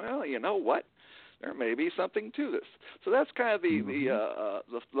 and going, well, you know what? There may be something to this. So that's kind of the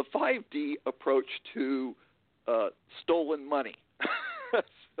 5D approach to stolen money,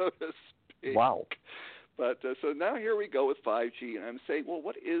 so to speak. Wow. But so now here we go with 5G, and I'm saying, well,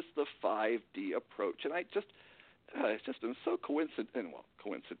 what is the 5D approach? And it's just been so coincidental.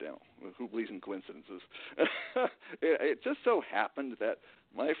 Who believes in coincidences? It just so happened that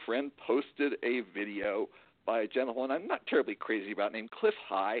my friend posted a video by a gentleman I'm not terribly crazy about named Cliff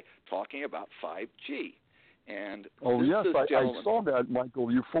High talking about 5G. And yes, I saw that,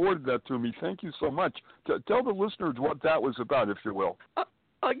 Michael. You forwarded that to me. Thank you so much. Tell the listeners what that was about, if you will.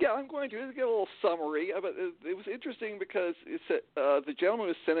 Yeah, I'm going to give a little summary. But it was interesting because the gentleman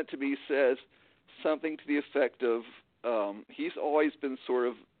who sent it to me says something to the effect of he's always been sort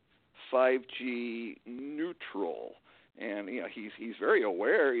of 5G neutral. And he's very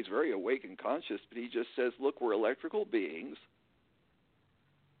aware, he's very awake and conscious, but he just says, look, we're electrical beings.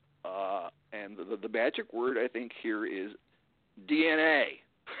 And the magic word, I think, here is DNA.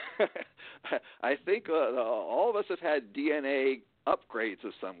 I think all of us have had DNA upgrades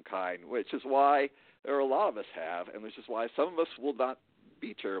of some kind, which is why a lot of us have, and which is why some of us will not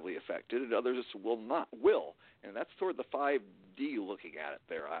be terribly affected and others will. And that's sort of the 5D looking at it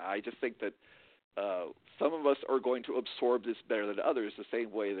there. I just think that some of us are going to absorb this better than others, the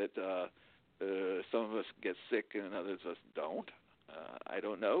same way that some of us get sick and others of us don't. I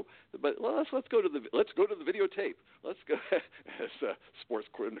don't know, but let's go to the videotape. Let's go, as sports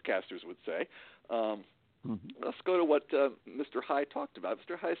casters would say. Let's go to what Mr. High talked about.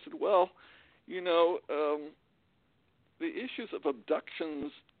 Mr. High said, "Well, the issues of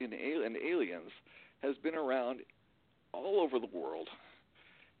abductions and aliens has been around all over the world.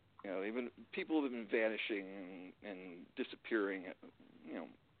 Even people have been vanishing and disappearing at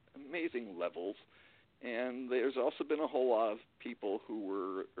amazing levels." And there's also been a whole lot of people who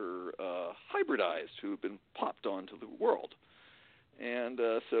were hybridized, who have been popped onto the world. And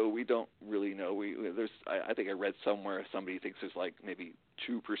so we don't really know. I think I read somewhere somebody thinks there's like maybe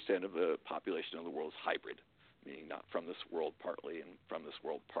 2% of the population of the world is hybrid, meaning not from this world partly and from this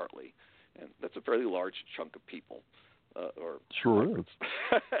world partly. And that's a fairly large chunk of people. Or sure is.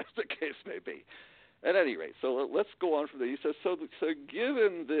 As the case may be. At any rate, so let's go on from there. He says, so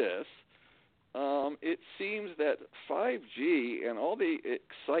given this, it seems that 5G and all the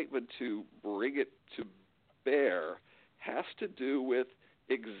excitement to bring it to bear has to do with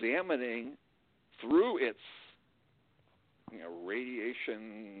examining through its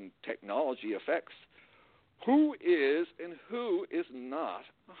radiation technology effects who is and who is not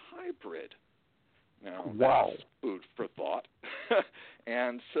a hybrid. Now, that's food for thought.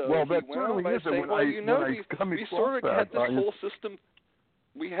 And so that he went certainly on by is. saying, we sort of had this whole system.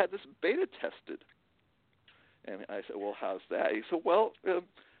 We had this beta tested. And I said, well, how's that? He said, well,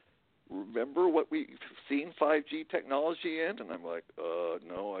 remember what we've seen 5G technology in? And I'm like,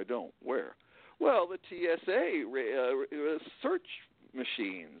 no, I don't. Where? Well, the TSA search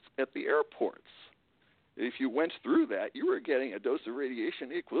machines at the airports. If you went through that, you were getting a dose of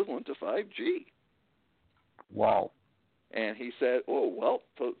radiation equivalent to 5G. Wow. And he said, oh, well,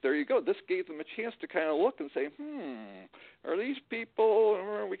 so there you go. This gave them a chance to kind of look and say, are these people,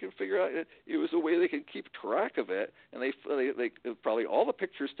 we can figure out, it was a way they could keep track of it. And they probably all the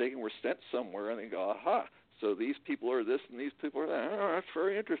pictures taken were sent somewhere, and they go, aha, so these people are this and these people are that. Oh, that's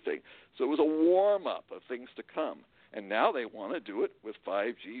very interesting. So it was a warm-up of things to come. And now they want to do it with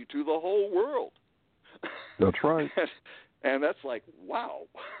 5G to the whole world. That's right. And that's like, wow.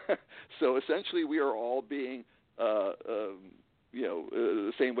 So essentially we are all being the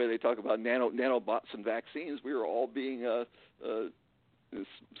same way they talk about nanobots and vaccines, we are all being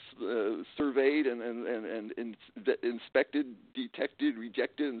surveyed and inspected, detected,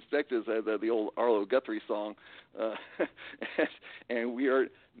 rejected, inspected, as the old Arlo Guthrie song. And we are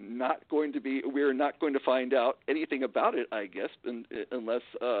not going to find out anything about it, I guess, unless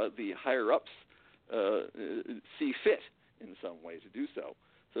the higher ups see fit in some way to do so.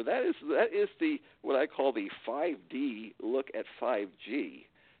 So that is the what I call the 5D look at 5G.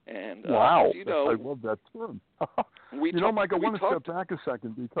 And wow, you know, I love that term. Michael, I want to step back a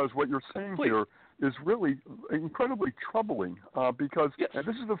second because what you're saying here is really incredibly troubling because and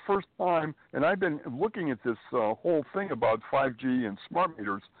this is the first time, and I've been looking at this whole thing about 5G and smart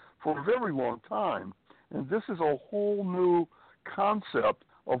meters for a very long time, and this is a whole new concept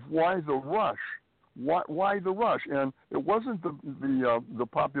of why the rush. Why the rush? And it wasn't the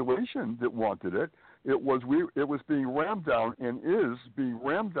population that wanted it. It was being rammed down and is being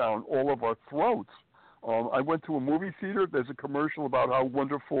rammed down all of our throats. I went to a movie theater. There's a commercial about how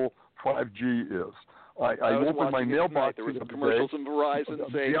wonderful 5G is. I opened my mailbox the other day. There was commercials from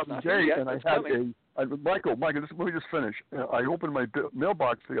Verizon saying it's not here yet, and it's I had coming. Michael, let me just finish. I opened my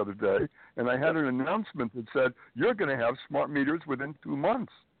mailbox the other day, and I had an announcement that said, you're going to have smart meters within 2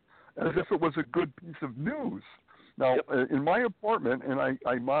 months, as if it was a good piece of news. Now, in my apartment, and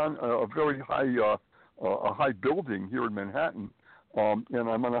I'm on a very high building here in Manhattan, and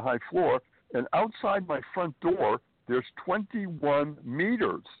I'm on a high floor, and outside my front door, there's 21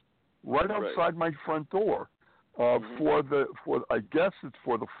 meters right outside my front door for I guess it's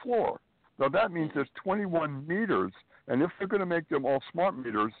for the floor. Now that means there's 21 meters, and if they're going to make them all smart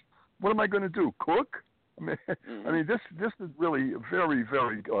meters, what am I going to do? Cook? I mean, this is really very,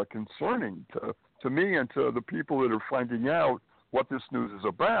 very concerning to me and to the people that are finding out what this news is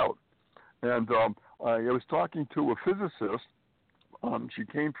about. And I was talking to a physicist. She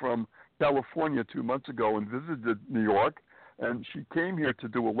came from California 2 months ago and visited New York, and she came here to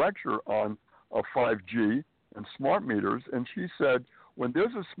do a lecture on 5G and smart meters, and she said when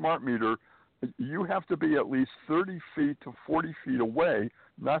there's a smart meter, you have to be at least 30 feet to 40 feet away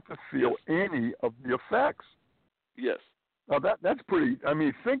not to feel any of the effects. Yes. Now that's pretty, I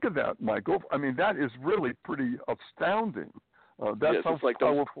mean, think of that, Michael. I mean, that is really pretty astounding. That's how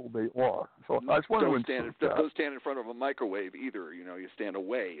powerful they are. So I just want to don't stand in front of a microwave either. You stand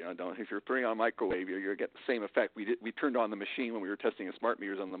away. If you're turning on a microwave, you're get the same effect. We turned on the machine when we were testing the smart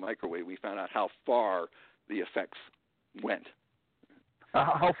meters on the microwave. We found out how far the effects went.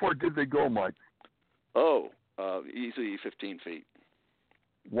 How far did they go, Mike? Easily 15 feet.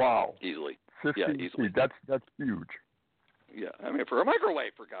 Wow. Easily. 15 easily. feet. That's huge. Yeah, I mean, for a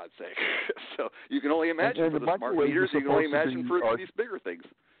microwave, for God's sake. So you can only imagine and for the smart meters, you can only imagine for these bigger things.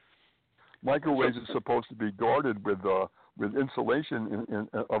 Microwaves are supposed to be guarded with insulation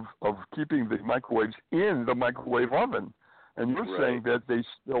of keeping the microwaves in the microwave oven. And you're saying that they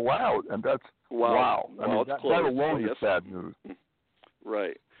spill out, and that's, wow. I mean, that alone is bad news.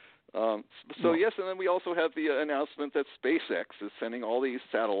 Right. Yes, and then we also have the announcement that SpaceX is sending all these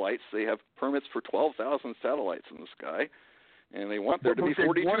satellites. They have permits for 12,000 satellites in the sky, and they want there to be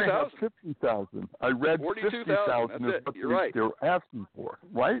 42,000. 50,000. I read 50,000 is what they're asking for,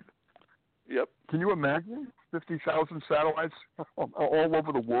 right? Yep. Can you imagine 50,000 satellites all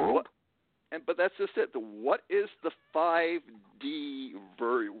over the world? But that's just it. What is the 5D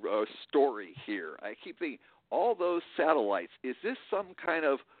story here? I keep thinking, all those satellites, is this some kind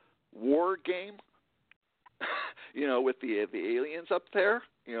of war game? With the aliens up there,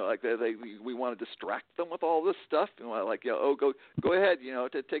 like we want to distract them with all this stuff, go ahead,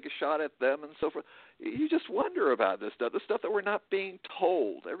 to take a shot at them and so forth. You just wonder about this stuff, the stuff that we're not being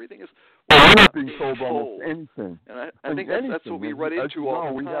told. Everything is we're not being told almost anything. And I think that's what we run into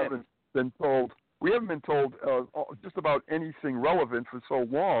all the time. We haven't been told just about anything relevant for so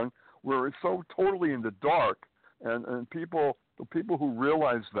long. We're so totally in the dark, and the people who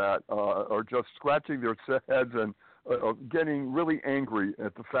realize that are just scratching their heads and getting really angry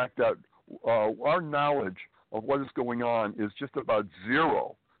at the fact that our knowledge of what is going on is just about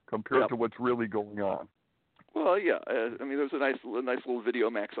zero compared to what's really going on. Well, yeah. I mean, there was a nice little video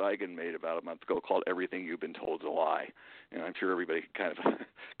Max Eigen made about a month ago called "Everything You've Been Told is a Lie." I'm sure everybody kind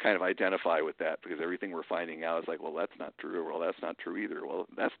of identify with that, because everything we're finding out is like, well, that's not true, or well, that's not true either. Well,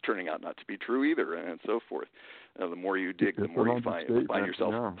 that's turning out not to be true either, and so forth. The more you dig, the more you find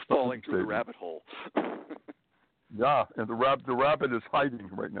yourself falling through the rabbit hole. Yeah, and the rabbit is hiding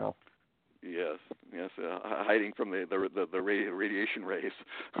right now. Yes, hiding from the radiation rays.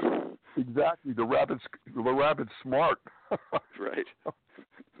 Exactly, the rabbit's smart. Right.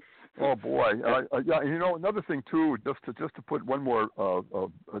 Oh boy, another thing too, just to put one more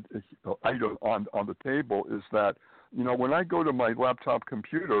item on the table is that when I go to my laptop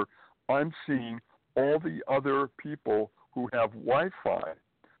computer, I'm seeing all the other people who have Wi-Fi,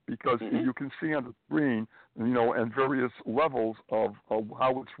 because you can see on the screen, and various levels of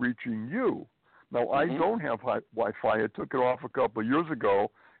how it's reaching you. Now, I don't have Wi-Fi. I took it off a couple of years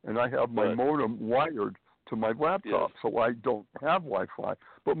ago, and I have my modem wired to my laptop, so I don't have Wi-Fi.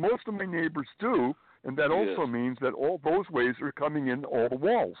 But most of my neighbors do, and that also means that all those ways are coming in all the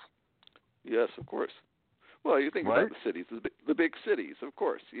walls. Yes, of course. Well, you think right? about the cities, the big cities, of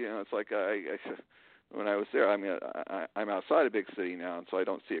course. It's like when I was there. I mean, I'm outside a big city now, and so I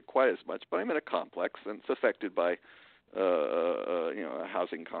don't see it quite as much. But I'm in a complex, and it's affected by a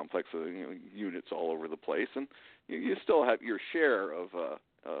housing complex, units all over the place, and you still have your share of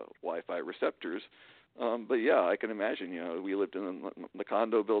Wi-Fi receptors. But yeah, I can imagine. We lived in the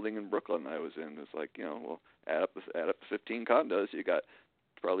condo building in Brooklyn I was in. It's like, add up the 15 condos, you got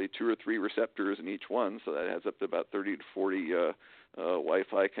probably 2 or 3 receptors in each one, so that adds up to about 30 to 40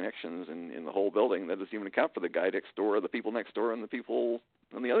 Wi-Fi connections in the whole building. That doesn't even account for the guy next door, the people next door, and the people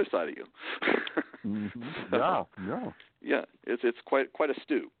on the other side of you. Mm-hmm. Yeah, it's quite a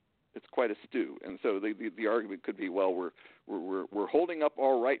stew. It's quite a stew, and so the argument could be, well, we're holding up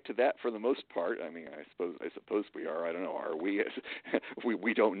all right to that for the most part. I mean, I suppose we are. I don't know. Are we?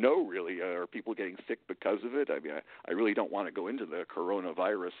 we don't know really. Are people getting sick because of it? I mean, I really don't want to go into the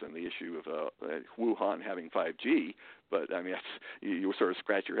coronavirus and the issue of Wuhan having 5G, but I mean, you sort of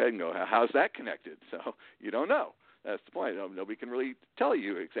scratch your head and go, how's that connected? So you don't know. That's the point. Nobody can really tell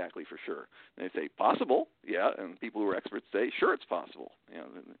you exactly for sure. And they say possible, yeah, and people who are experts say sure it's possible.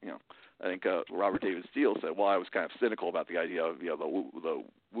 I think Robert David Steele said, well, I was kind of cynical about the idea of the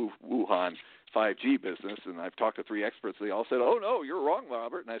Wuhan 5G business, and I've talked to 3 experts. They all said, oh no, you're wrong,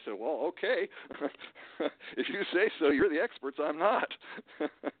 Robert. And I said, well, okay, if you say so, you're the experts. I'm not.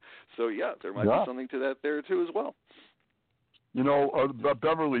 So yeah, there might be something to that there too as well.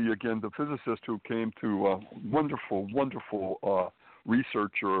 Beverly, again, the physicist who came to wonderful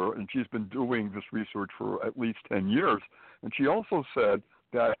researcher, and she's been doing this research for at least 10 years. And she also said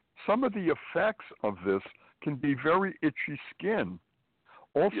that some of the effects of this can be very itchy skin.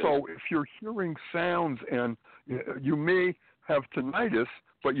 Also, if you're hearing sounds and you may have tinnitus,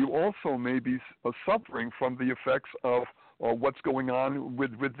 but you also may be suffering from the effects of what's going on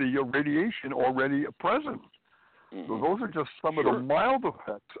with the radiation already present. Mm-hmm. So those are just some of the mild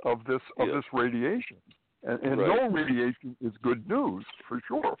effects of this radiation, and no radiation is good news for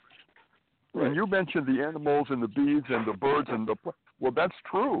sure. Right. And you mentioned the animals and the bees and the birds and well, that's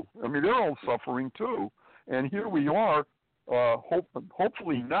true. I mean, they're all suffering too. And here we are.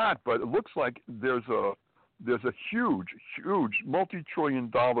 Hopefully not, but it looks like there's a huge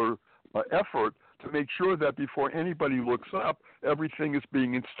multi-trillion-dollar effort to make sure that before anybody looks up, everything is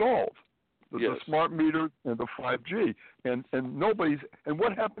being installed. The smart meter and the 5G, and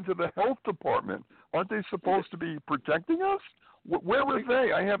what happened to the health department? Aren't they supposed to be protecting us? Where were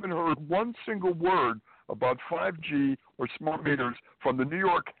they? I haven't heard one single word about 5G or smart meters from the New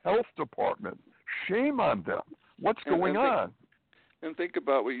York Health Department. Shame on them. What's going on? And think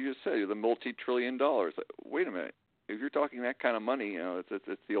about what you just said, the multi-trillion dollars. Wait a minute. If you're talking that kind of money,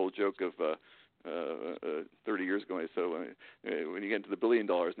 it's the old joke of 30 years ago. So when you get into the $1 billion,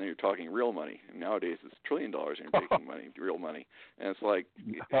 now you're talking real money. And nowadays it's $1 trillion and you're taking money, real money. And it's like,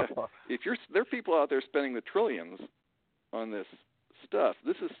 there are people out there spending the trillions on this stuff.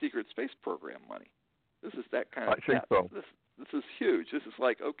 This is secret space program money. This is that kind of stuff. So. This is huge. This is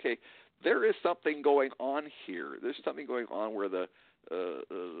like, okay, there is something going on here. There's something going on where the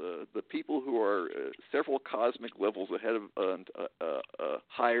people who are several cosmic levels ahead of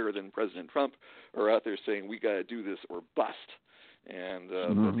higher than President Trump are out there saying we got to do this or bust, and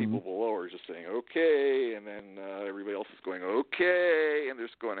the people below are just saying okay, and then everybody else is going okay, and they're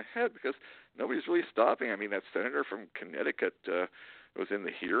just going ahead because nobody's really stopping. I mean, that senator from Connecticut was in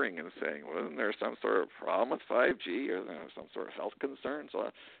the hearing and saying, wasn't there some sort of problem with 5G or some sort of health concern? So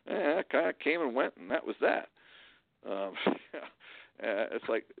it kind of came and went, and that was that. It's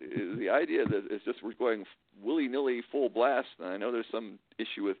like the idea that it's just we're going willy-nilly full blast. And I know there's some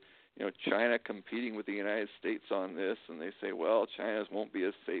issue with China competing with the United States on this, and they say, well, China's won't be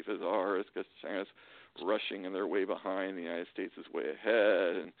as safe as ours because China's rushing and they're way behind. The United States is way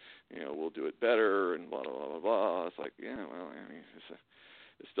ahead, and we'll do it better, and blah blah blah blah. It's like, well, I mean,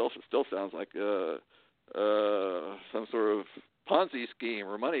 it still sounds like some sort of Ponzi scheme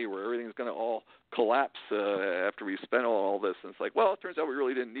or money where everything's going to all collapse after we spend all this. And it's like, well, it turns out we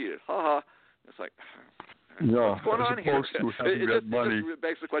really didn't need it. Ha ha. It's like, what's going on here? It just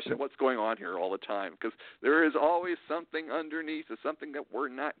begs the question of what's going on here all the time, because there is always something underneath, something that we're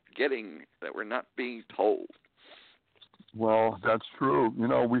not getting, that we're not being told. Well, that's true.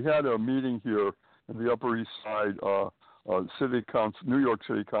 We had a meeting here in the Upper East Side, City Council, New York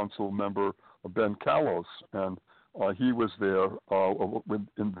City Council member Ben Callos, and he was there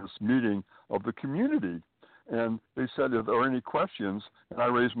in this meeting of the community. And they said, are there any questions? And I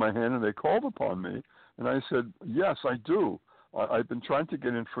raised my hand, and they called upon me. And I said, yes, I do. I've been trying to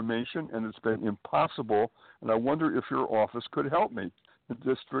get information, and it's been impossible, and I wonder if your office could help me.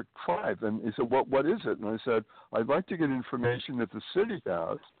 District 5. And he said, what is it? And I said, I'd like to get information that the city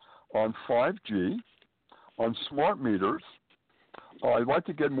has on 5G, on smart meters. I'd like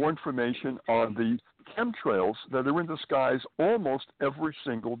to get more information on the chemtrails that are in the skies almost every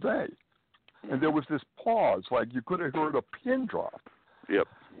single day. And there was this pause, like you could have heard a pin drop. Yep.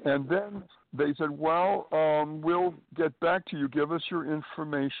 And then they said, well, we'll get back to you. Give us your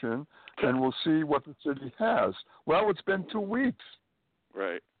information, and we'll see what the city has. Well, it's been 2 weeks.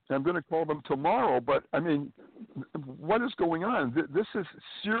 Right. I'm going to call them tomorrow, but, I mean, what is going on? This is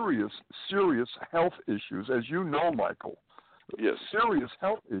serious, serious health issues, as you know, Michael. Yes. Serious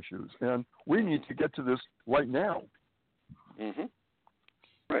health issues, and we need to get to this right now. Mm-hmm.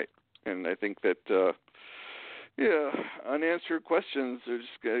 Right. And I think that, unanswered questions are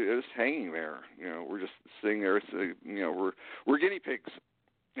just hanging there. We're just sitting there, we're guinea pigs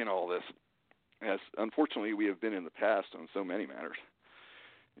in all this, as unfortunately we have been in the past on so many matters.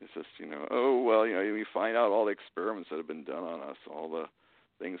 It's just, we find out all the experiments that have been done on us, all the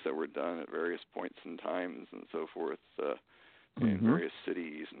things that were done at various points and times and so forth, in various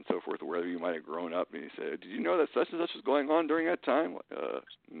cities and so forth, wherever you might have grown up, and you say, did you know that such and such was going on during that time?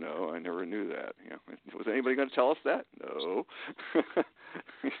 No, I never knew that. Was anybody going to tell us that? No.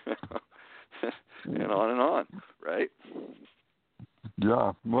 And on, right?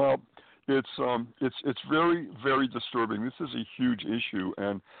 Yeah, well, it's very, very disturbing. This is a huge issue,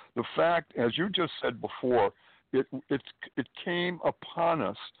 and the fact, as you just said before, it came upon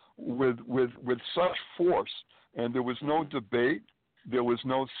us with such force. And there was no debate. There was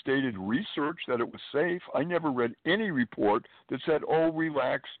no stated research that it was safe. I never read any report that said, oh,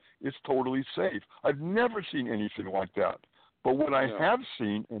 relax, it's totally safe. I've never seen anything like that. But what I have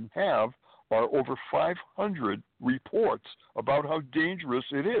seen and have are over 500 reports about how dangerous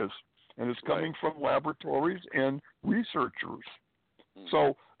it is. And it's coming from laboratories and researchers.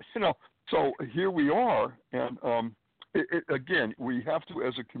 So, so here we are. And again, we have to,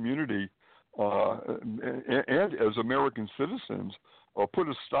 as a community, and as American citizens, put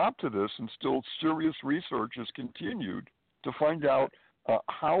a stop to this, and still serious research is continued to find out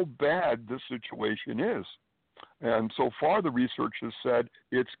how bad this situation is. And so far the research has said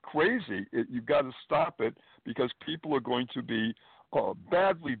it's crazy. You've got to stop it because people are going to be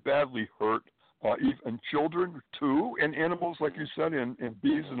badly, badly hurt, even children too, and animals, like you said, and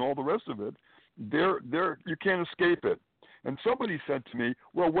bees and all the rest of it. You can't escape it. And somebody said to me,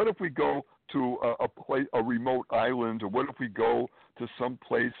 well, what if we go to a remote island, or what if we go to some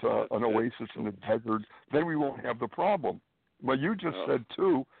place, an oasis in the desert? Then we won't have the problem. Well, you just said,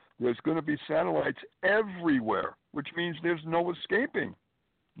 too, there's going to be satellites everywhere, which means there's no escaping.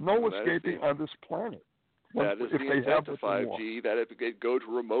 No escaping on this planet. That is the intent of 5G, that it go to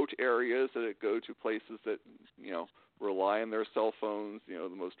remote areas, that it go to places that, rely on their cell phones,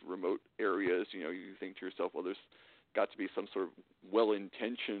 the most remote areas. You think to yourself, well, there's got to be some sort of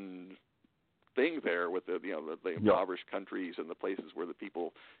well-intentioned thing there with the impoverished countries and the places where the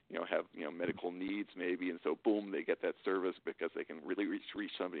people have medical needs maybe, and so boom, they get that service because they can really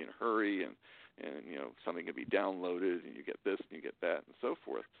reach somebody in a hurry, and something can be downloaded, and you get this and you get that and so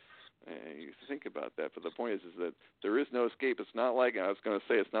forth. And you think about that, but the point is that there is no escape. It's not like, I was going to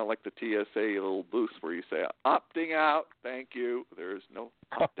say, it's not like the TSA little booths where you say opting out, thank you. There is no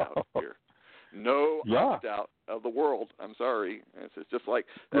opt out here. No opt-out of the world. I'm sorry. It's just like,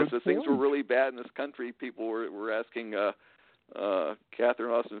 as the things were really bad in this country, people were asking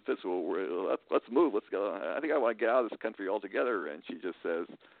Catherine Austin Fitzgerald, let's move. Let's go. I think I want to get out of this country altogether. And she just says,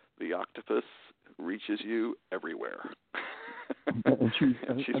 the octopus reaches you everywhere. And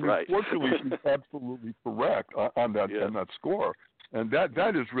she's right. Unfortunately, she's absolutely correct on that score. And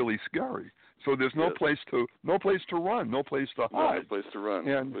that is really scary. So there's no place to run, no place to hide. No place to run.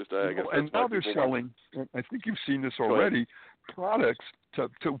 And now they're selling, and I think you've seen this already, products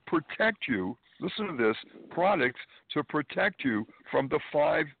to protect you. Listen to this, products to protect you from the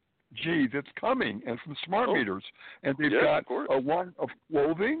 5G that's coming and from smart meters. And they've got a one of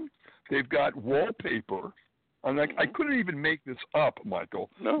clothing, they've got wallpaper. And I couldn't even make this up, Michael.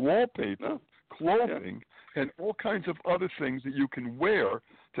 No. Wallpaper, clothing, and all kinds of other things that you can wear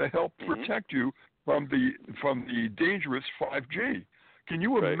to help protect you from the dangerous 5G. Can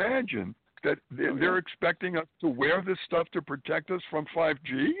you imagine that they're expecting us to wear this stuff to protect us from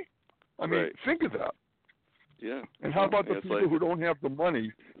 5G? I mean, think of that. Yeah. And how about the people who don't have the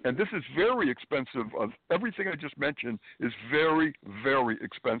money? And this is very expensive. Everything I just mentioned is very, very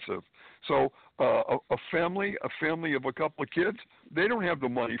expensive. So a family of a couple of kids, they don't have the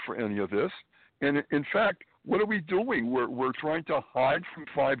money for any of this. And in fact, what are we doing? We're trying to hide from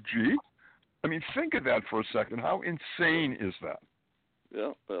 5G? I mean, think of that for a second. How insane is that?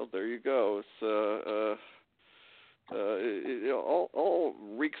 Yeah, well, there you go. It's it all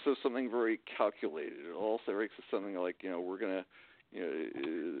reeks of something very calculated. It also reeks of something like, we're gonna,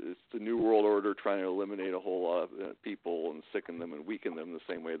 it's the New World Order trying to eliminate a whole lot of people and sicken them and weaken them the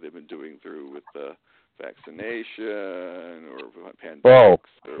same way they've been doing through with vaccination or pandemics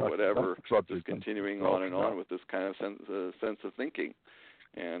or whatever. Just continuing on and on with this kind of sense of thinking.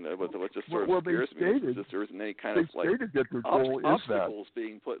 And what just sort of scares me is that there isn't any kind of obstacles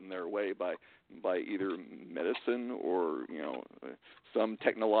being put in their way by either medicine or some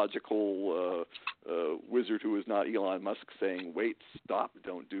technological wizard who is not Elon Musk saying, wait, stop,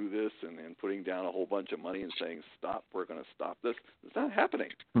 don't do this, and putting down a whole bunch of money and saying, stop, we're going to stop this. It's not happening.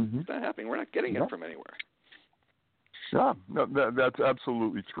 Mm-hmm. It's not happening. We're not getting it from anywhere. Yeah, no, that's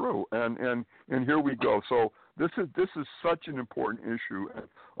absolutely true. And here we go. So this is such an important issue.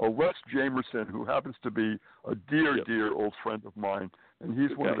 Wes Jamerson, who happens to be a dear old friend of mine, and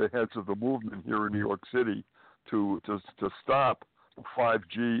he's one of the heads of the movement here in New York City to stop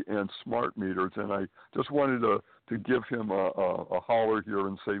 5G and smart meters. And I just wanted to give him a holler here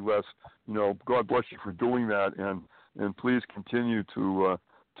and say, Les, God bless you for doing that, and please continue to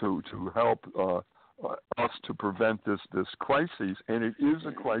help us to prevent this crisis. And it is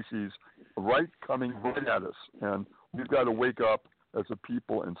a crisis coming right at us, and we've got to wake up as a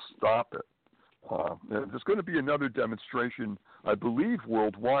people and stop it. And there's going to be another demonstration, I believe,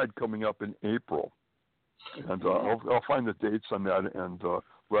 worldwide coming up in April. And I'll find the dates on that and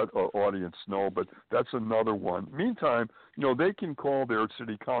let our audience know. But that's another one. Meantime, they can call their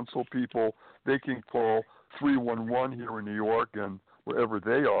city council people. They can call 311 here in New York and wherever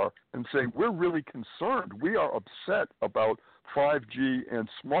they are and say, we're really concerned. We are upset about 5G and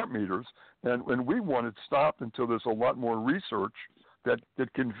smart meters, and we want it stopped until there's a lot more research that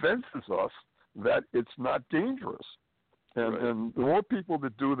convinces us that it's not dangerous. And the more people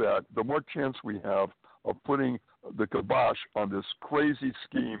that do that, the more chance we have of putting the kibosh on this crazy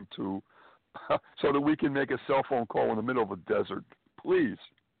scheme so that we can make a cell phone call in the middle of a desert. Please.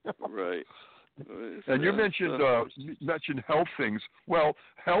 Right. And you mentioned health things. Well,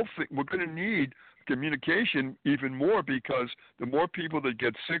 we're going to need communication even more, because the more people that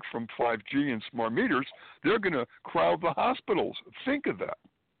get sick from 5G and smart meters, they're going to crowd the hospitals. Think of that.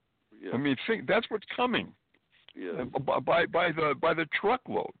 Yeah. I mean, that's what's coming. Yeah. By the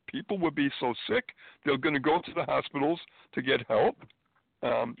truckload. People would be so sick, they're going to go to the hospitals to get help.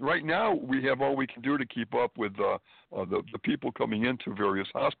 Right now, we have all we can do to keep up with the people coming into various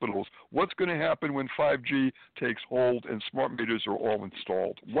hospitals. What's going to happen when 5G takes hold and smart meters are all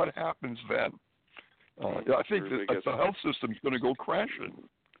installed? What happens then? I think that the health system is going to go crashing.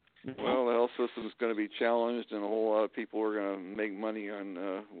 Well, the health system is going to be challenged, and a whole lot of people are going to make money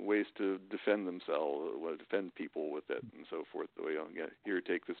on ways to defend themselves, defend people with it, and so forth. Here,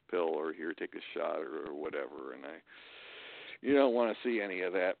 take this pill, or here, take a shot, or whatever. And you don't want to see any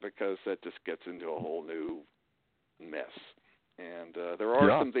of that, because that just gets into a whole new mess. And there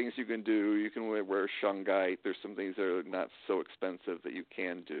are some things you can do. You can wear shungite. There's some things that are not so expensive that you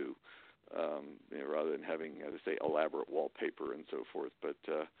can do, rather than having, as I say, elaborate wallpaper and so forth. But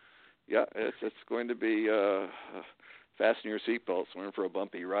it's going to be fasten your seatbelts. We're in for a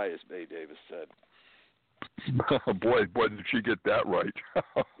bumpy ride, as Bay Davis said. boy, did she get that right.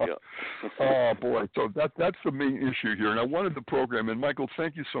 Oh, boy. So that's the main issue here. And I wanted the program, and Michael,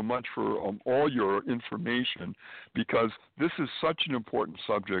 thank you so much for all your information, because this is such an important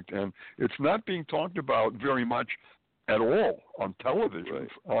subject, and it's not being talked about very much at all on television.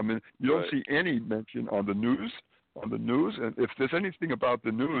 Right. I mean, you don't see any mention on the news. And if there's anything about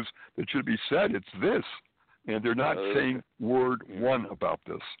the news that should be said, it's this. And they're not saying word one about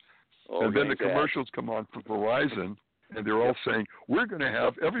this. And then the commercials come on for Verizon, and they're all saying, we're going to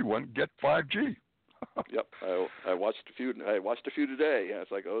have everyone get 5G. Yep, I watched a few today. Yeah,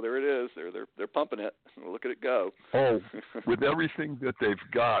 it's like, oh, there it is. They're pumping it. Look at it go. Oh, with everything that they've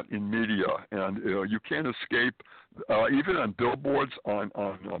got in media, and you can't escape. Even on billboards, on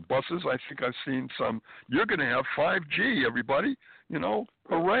buses, I think I've seen some. You're going to have 5G, everybody.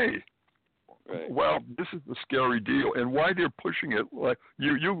 Hooray! Right. Well, this is the scary deal, and why they're pushing it. Like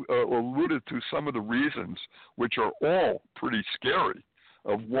you alluded to some of the reasons, which are all pretty scary.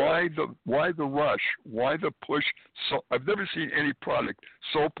 Of why the rush, why the push. So I've never seen any product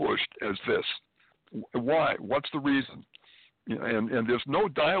so pushed as this. Why? What's the reason? And there's no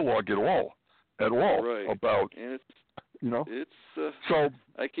dialogue at all about. And so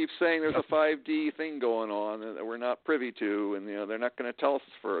I keep saying there's a 5D thing going on that we're not privy to, and they're not going to tell us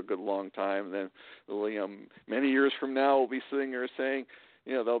for a good long time. And then many years from now, we'll be sitting there saying,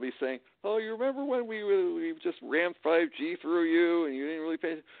 they'll be saying, "Oh, you remember when we just rammed 5G through you and you didn't really pay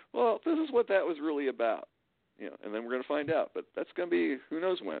attention? Well, this is what that was really about." And then we're going to find out. But that's going to be who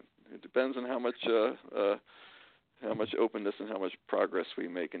knows when. It depends on how much openness and how much progress we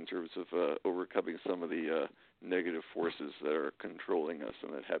make in terms of overcoming some of the negative forces that are controlling us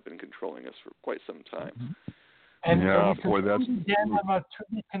and that have been controlling us for quite some time. Mm-hmm. And boy, that's again to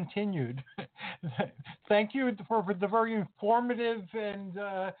be continued. Thank you for the very informative and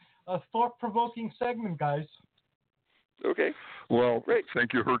thought-provoking segment, guys. Okay. Well, great.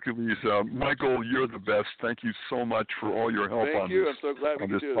 Thank you, Hercules. Michael, you're the best. Thank you so much for all your help on this. I'm so glad we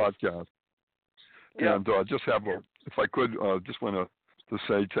on this do podcast. Yeah. And just have if I could, just want to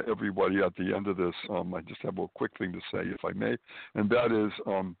say to everybody at the end of this, I just have a quick thing to say, if I may, and that is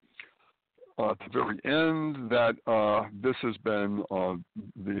at the very end that this has been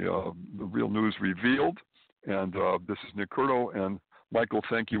the Real News Revealed, and this is Nick Curto, and Michael,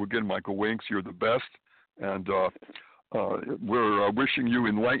 thank you again, Michael Winks, you're the best, and we're wishing you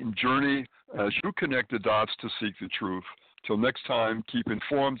enlightened journey as you connect the dots to seek the truth. Till next time, keep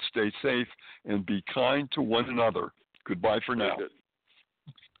informed, stay safe, and be kind to one another. Goodbye for now. Good.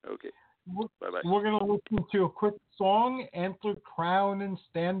 Okay. Bye-bye. We're going to listen to a quick song, Antler, Crown, and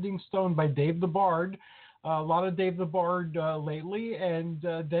Standing Stone by Dave the Bard. A lot of Dave the Bard lately, and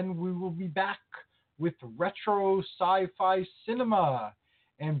then we will be back with retro sci-fi cinema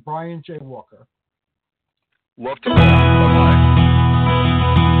and Brian J. Walker. Love to all. Bye-bye.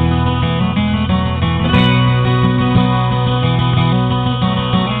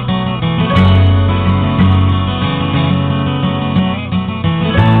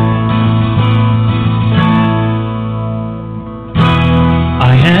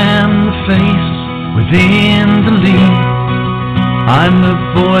 Within the leaf, I'm the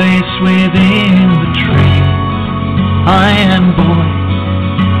voice within the tree. I am boy,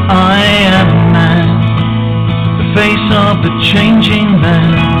 I am man, the face of the changing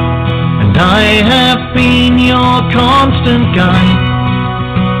man, and I have been your constant guide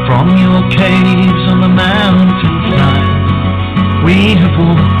from your caves on the mountainside. We have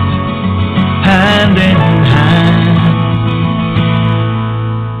walked hand in hand.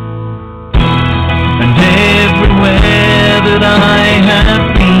 Everywhere that I have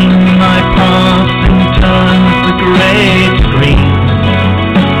been, my path turns the grey to green.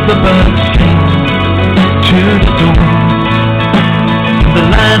 The birds sing to the dawn. The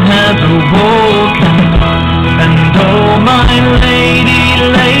land has awoken, and oh, my lady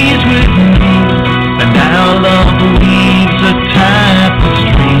lays with me, and our love weaves a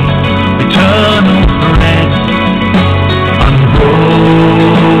tapestry, eternal thread, unbroken.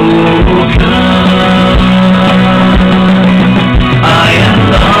 I am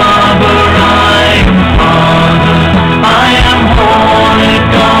lover, I am father, I am horned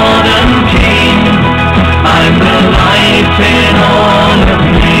god and king. I'm the life in all of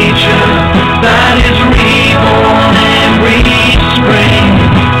nature that is reborn every spring.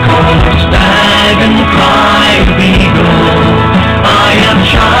 Call of stag and cry of eagle, I am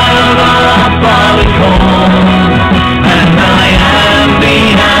child of barleycorn, and I am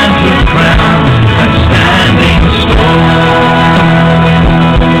the antler crown and standing stone.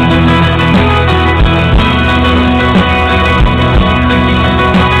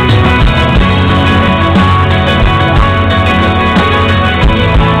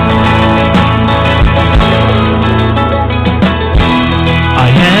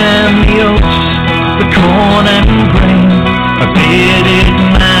 Corn and grain, a bearded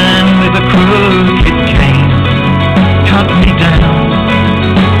man with a crooked cane. Cut me down,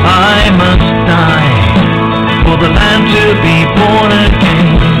 I must die, for the land to be born again.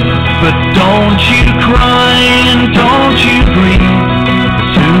 But don't you cry and don't you grieve,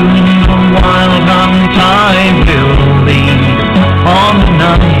 soon the wild hunt will lead on the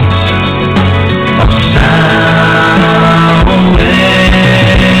night of Samhain.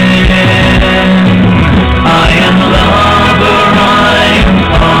 I am lover, I am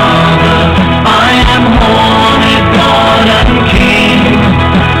father, I am horned god and king.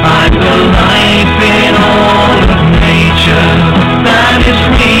 I'm the life in all of nature that is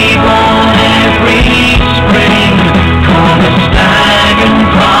reborn every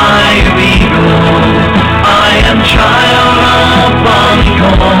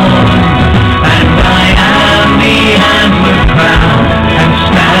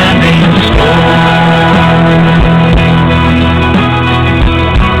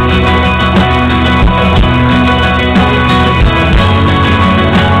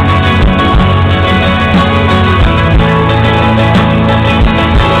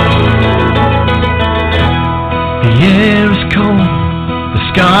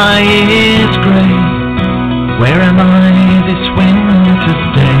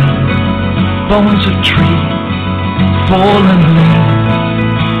bones of trees, fallen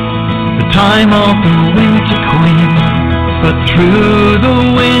leaves, the time of the winter queen. But through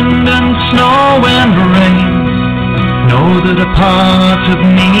the wind and snow and rain, know that a part of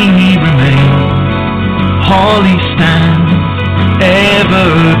me remains. Holly stands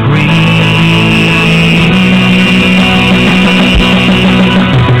evergreen.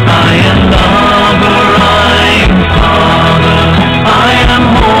 I am lover, I am father, I am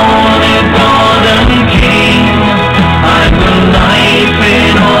holy God and King. I'm the life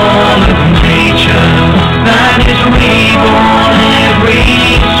in all of nature that is reborn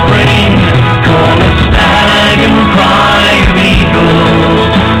every spring. Call a stag and cry of eagles.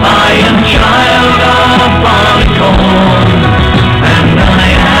 I am child of barleycorn, and I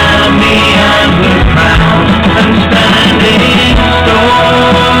am the antler crown and standing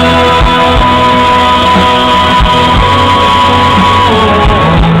stone.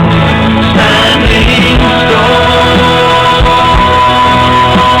 Standing stone.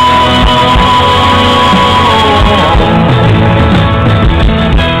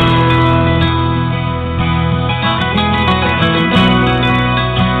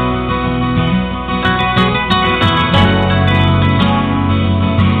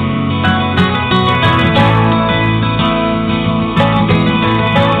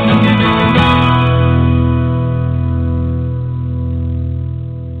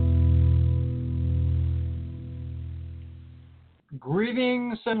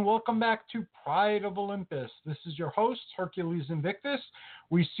 Greetings and welcome back to Pride of Olympus. This is your host, Hercules Invictus.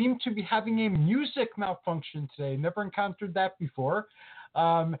 We seem to be having a music malfunction today. Never encountered that before.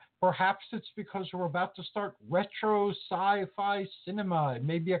 Perhaps it's because we're about to start retro sci-fi cinema. It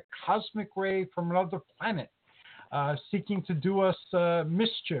may be a cosmic ray from another planet seeking to do us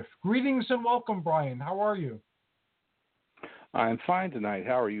mischief. Greetings and welcome, Brian. How are you? I'm fine tonight.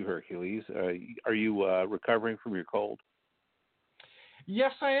 How are you, Hercules? Are you recovering from your cold?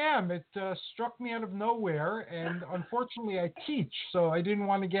 Yes, I am. It struck me out of nowhere, and unfortunately I teach, so I didn't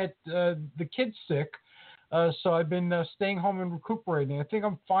want to get the kids sick, so I've been staying home and recuperating. I think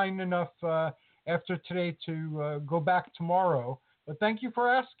I'm fine enough after today to go back tomorrow, but thank you for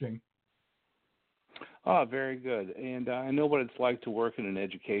asking. Oh, very good. And I know what it's like to work in an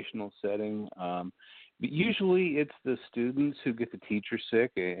educational setting. But usually it's the students who get the teacher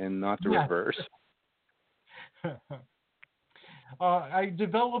sick and not the reverse. I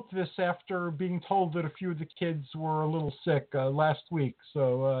developed this after being told that a few of the kids were a little sick last week,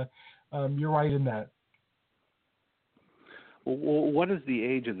 so you're right in that. Well, what is the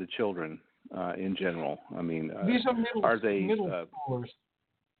age of the children in general? I mean, these are middle schoolers.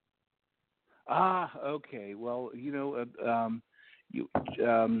 Okay. Well,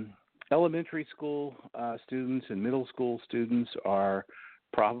 elementary school students and middle school students are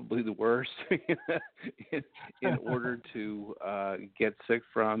probably the worst in order to get sick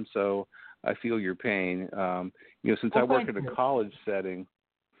from. So I feel your pain. Since I work in a college setting.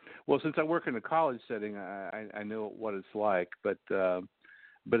 Well, since I work in a college setting, I know what it's like. But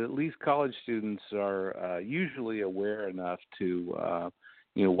at least college students are usually aware enough to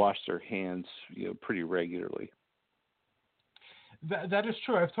wash their hands pretty regularly. That is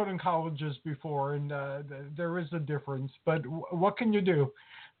true. I've taught in colleges before, and there is a difference. But what can you do?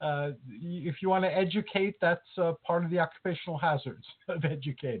 If you want to educate, that's part of the occupational hazards of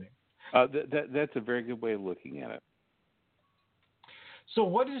educating. That's a very good way of looking at it. So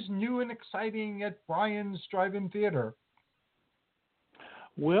what is new and exciting at Brian's Drive-In Theater?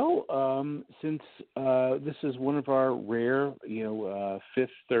 Well, since this is one of our rare, fifth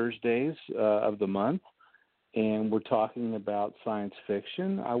Thursdays of the month, and we're talking about science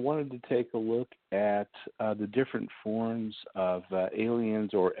fiction, I wanted to take a look at the different forms of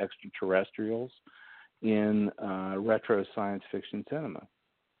aliens or extraterrestrials in retro science fiction cinema.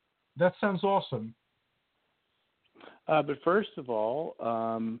 That sounds awesome. But first of all,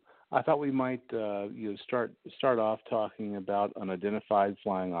 I thought we might start off talking about unidentified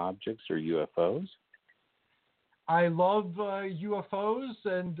flying objects or UFOs. I love UFOs,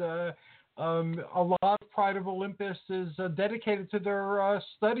 and a lot of Pride of Olympus is dedicated to their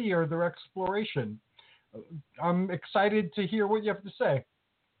study or their exploration. I'm excited to hear what you have to say.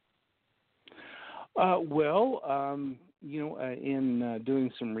 In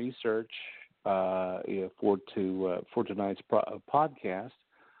doing some research for tonight's podcast,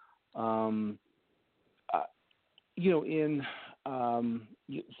 in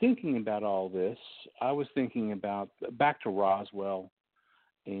thinking about all this, I was thinking about back to Roswell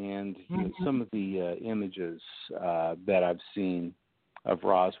and some of the images that I've seen of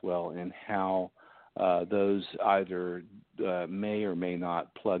Roswell and how those either may or may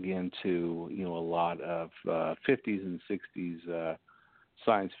not plug into a lot of 50s and 60s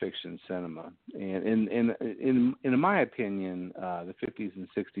science fiction cinema. And in my opinion, the 50s and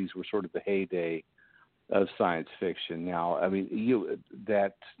 60s were sort of the heyday of science fiction. Now, I mean,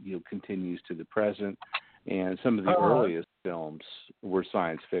 that continues to the present, and some of the earliest films were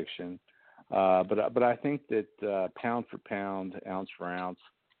science fiction. But I think that pound for pound, ounce for ounce,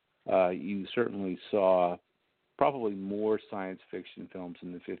 you certainly saw probably more science fiction films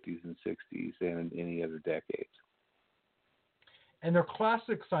in the 50s and 60s than in any other decades. And they're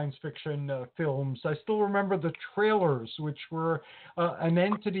classic science fiction films. I still remember the trailers, which were an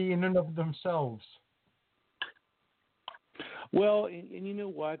entity in and of themselves. Well, and you know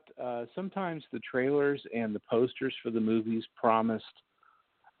what? Sometimes the trailers and the posters for the movies promised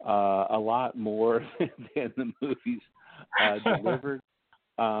a lot more than the movies delivered.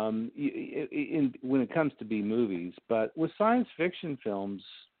 When it comes to B movies, but with science fiction films,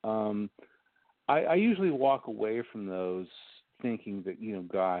 I usually walk away from those thinking that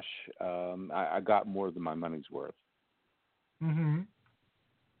I got more than my money's worth. Mm-hmm.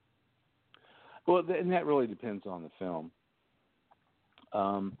 Well, and that really depends on the film.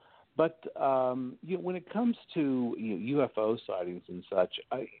 But when it comes to UFO sightings and such,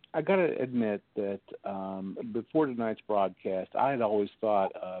 I got to admit that before tonight's broadcast, I had always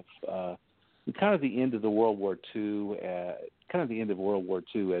thought of kind of the end of the World War II, as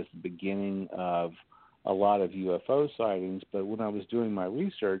the beginning of a lot of UFO sightings. But when I was doing my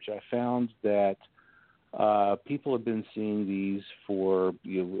research, I found that people have been seeing these for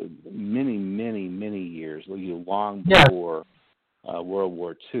many, many, many years, long before World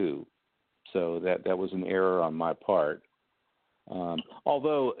War II. So that was an error on my part.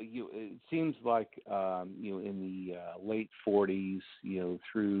 Although it seems like in the late 40s,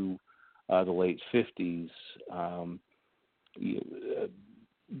 through the late 50s,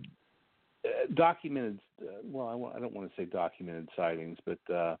 documented. I don't want to say documented sightings,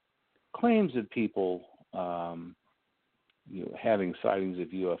 but claims of people having sightings of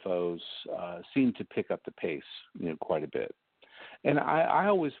UFOs seem to pick up the pace quite a bit. And I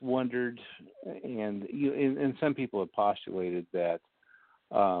always wondered, and some people have postulated that,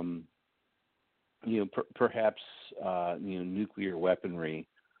 perhaps nuclear weaponry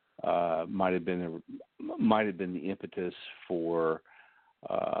might have been the impetus for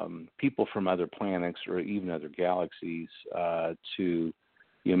people from other planets or even other galaxies to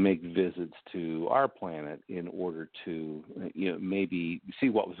make visits to our planet in order to maybe see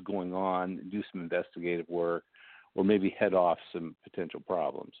what was going on, do some investigative work, or maybe head off some potential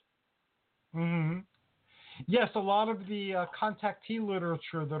problems. Mm-hmm. Yes, a lot of the contactee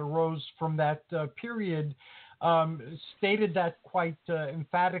literature that arose from that period stated that quite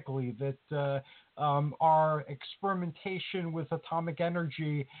emphatically, that our experimentation with atomic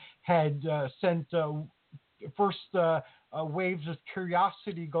energy had sent first waves of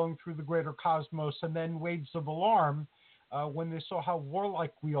curiosity going through the greater cosmos, and then waves of alarm when they saw how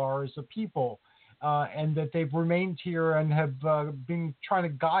warlike we are as a people. And that they've remained here and have been trying to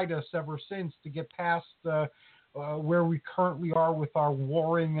guide us ever since to get past where we currently are with our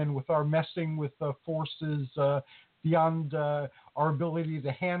warring and with our messing with forces beyond our ability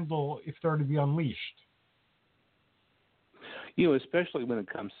to handle if they're to be unleashed. Especially when it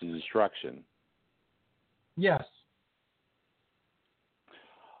comes to destruction. Yes.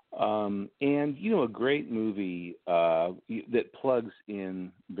 And a great movie that plugs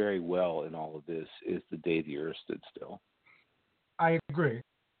in very well in all of this is The Day the Earth Stood Still. I agree.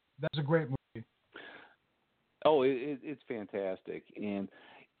 That's a great movie. Oh, it's fantastic. And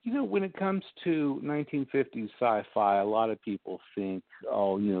when it comes to 1950s sci-fi, a lot of people think,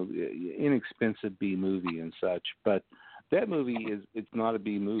 inexpensive B movie and such, but that movie it's not a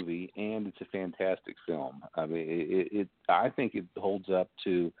B movie, and it's a fantastic film. I mean, I think it holds up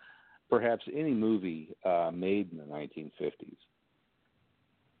to perhaps any movie made in the 1950s.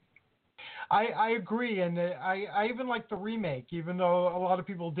 I agree, and I even like the remake, even though a lot of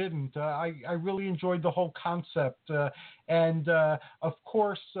people didn't. I really enjoyed the whole concept, and of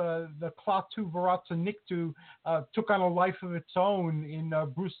course, the Klaatu Barada Nikto took on a life of its own in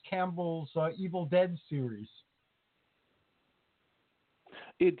Bruce Campbell's Evil Dead series.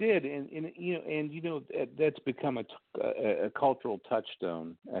 It did, and that's become a cultural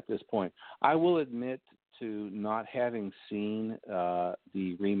touchstone at this point. I will admit to not having seen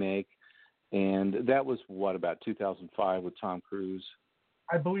the remake, and that was about 2005 with Tom Cruise.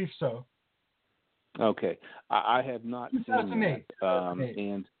 I believe so. Okay, I have not seen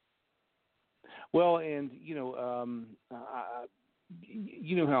that,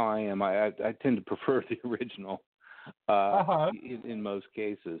 you know how I am. I tend to prefer the original in most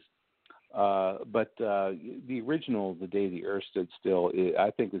cases. But the original, The Day the Earth Stood Still,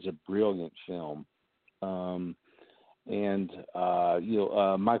 I think is a brilliant film. And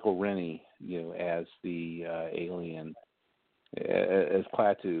Michael Rennie, as the alien, as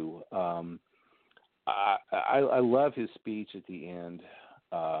Klaatu. I love his speech at the end,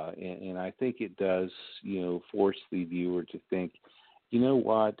 and I think it does, force the viewer to think, you know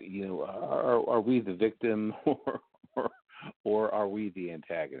what, are we the victim or are we the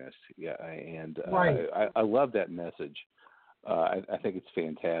antagonist? Yeah, and right. I love that message. I think it's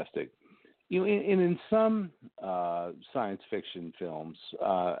fantastic. In some science fiction films,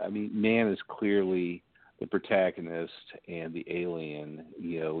 man is clearly the protagonist, and the alien,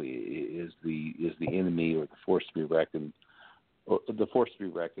 is the enemy or the force to be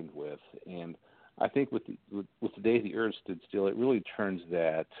reckoned with. And I think with the Day the Earth Stood Still, it really turns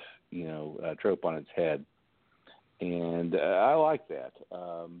that trope on its head. And I like that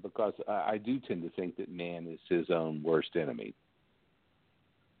because I do tend to think that man is his own worst enemy.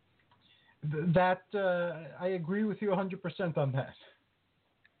 That I agree with you 100% on that.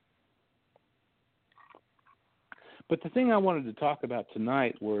 But the thing I wanted to talk about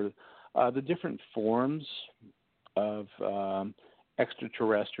tonight were the different forms of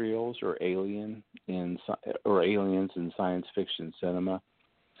extraterrestrials or aliens in science fiction cinema.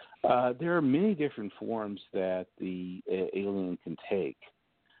 There are many different forms that the alien can take,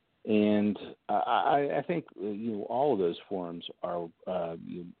 and I think all of those forms are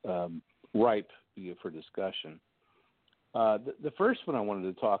ripe for discussion. The first one I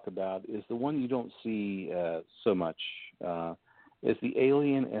wanted to talk about is the one you don't see so much, is the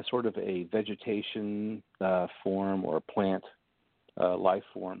alien as sort of a vegetation form or a plant life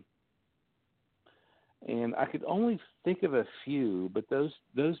form. And I could only think of a few, but those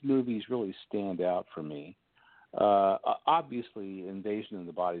movies really stand out for me. Obviously, Invasion of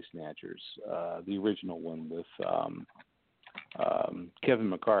the Body Snatchers, the original one with Kevin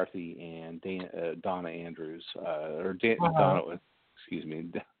McCarthy and Donna Andrews,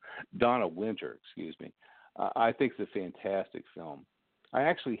 Donna Winter, excuse me. I think it's a fantastic film. I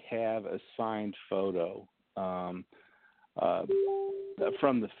actually have a signed photo from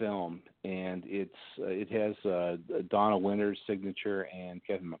the film, and it has Donna Winter's signature and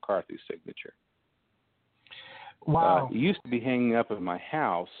Kevin McCarthy's signature. Wow! It used to be hanging up in my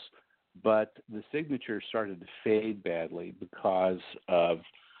house, but the signature started to fade badly because of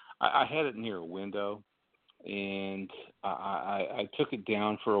I had it near a window, and I took it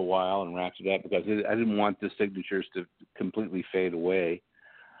down for a while and wrapped it up because I didn't want the signatures to completely fade away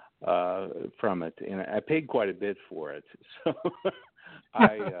from it, and I paid quite a bit for it, so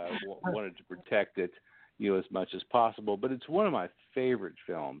I wanted to protect it, as much as possible. But it's one of my favorite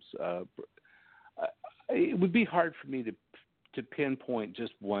films. It would be hard for me to pinpoint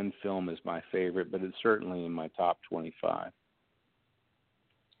just one film as my favorite, but it's certainly in my top 25.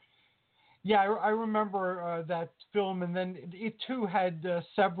 Yeah, I remember that film, and then it too had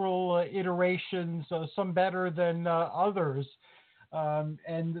several iterations, some better than others.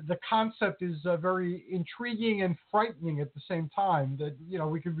 And the concept is very intriguing and frightening at the same time, that,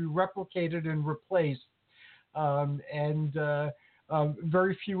 we can be replicated and replaced. And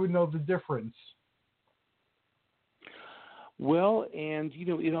very few would know the difference. Well, and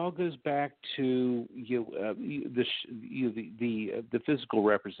it all goes back to the physical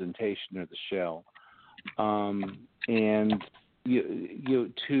representation of the shell, and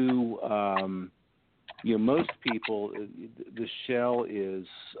most people, the shell is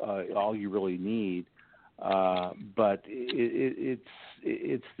all you really need, but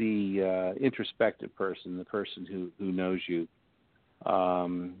it's the introspective person, the person who knows you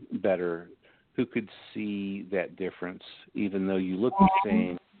better, who could see that difference. Even though you look the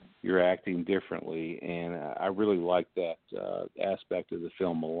same, you're acting differently, and I really like that aspect of the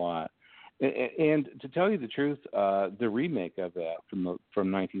film a lot. And to tell you the truth, the remake of that from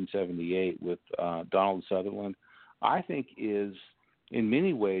 1978 with Donald Sutherland, I think is in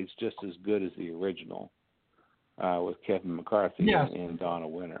many ways just as good as the original with Kevin McCarthy and Donna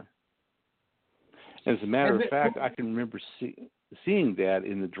Winter. As a matter of fact, I can remember seeing that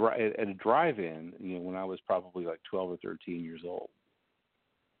at a drive-in, when I was probably like 12 or 13 years old.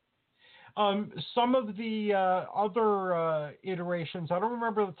 Some of the other iterations, I don't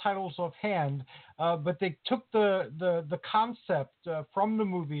remember the titles offhand, but they took the concept from the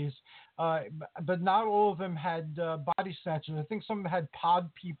movies, but not all of them had body snatchers. I think some of them had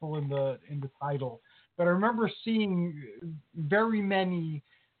pod people in the title. But I remember seeing very many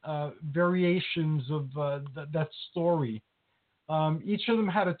variations of that story. Each of them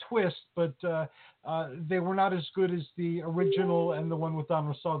had a twist, but they were not as good as the original and the one with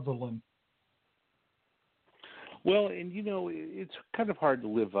Donald Sutherland. Well, and it's kind of hard to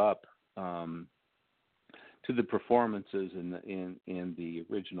live up to the performances in the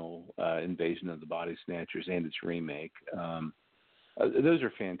original Invasion of the Body Snatchers and its remake. Those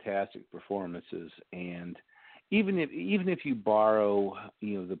are fantastic performances, and even if you borrow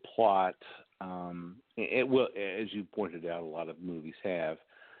the plot, it will, as you pointed out, a lot of movies have.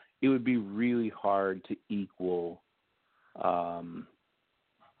 It would be really hard to equal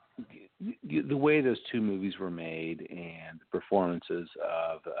the way those two movies were made and the performances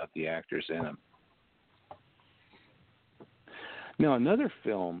of the actors in them. Now, another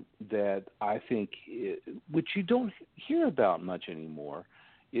film that I think, which you don't hear about much anymore,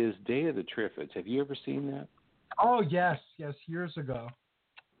 is Day of the Triffids. Have you ever seen that? Oh, yes, years ago.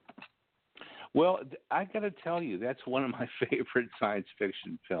 Well, I got to tell you, that's one of my favorite science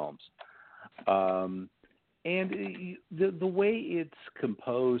fiction films. And the way it's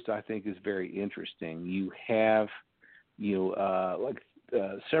composed, I think, is very interesting. You have,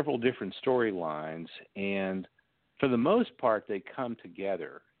 several different storylines, and for the most part, they come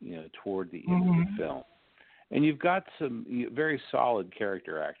together, toward the end of the film. And you've got some very solid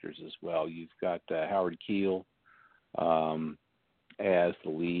character actors as well. You've got Howard Keel as the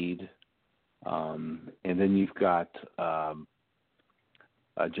lead, and then you've got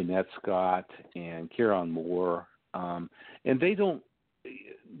Jeanette Scott and Kieran Moore, and they don't.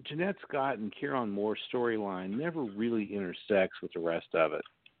 Jeanette Scott and Kieran Moore's storyline never really intersects with the rest of it,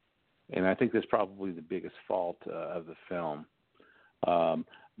 and I think that's probably the biggest fault of the film.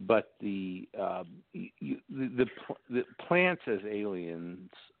 But the plants as aliens,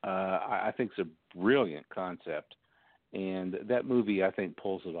 I think, is a brilliant concept, and that movie, I think,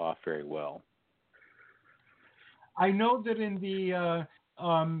 pulls it off very well. I know that in the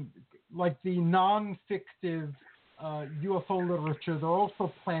the non-fictive UFO literature, there are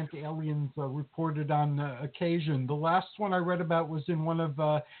also plant aliens reported on occasion. The last one I read about was in one of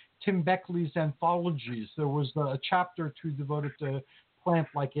Tim Beckley's anthologies. There was a chapter or two devoted to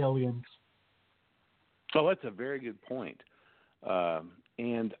plant-like aliens. Oh, that's a very good point.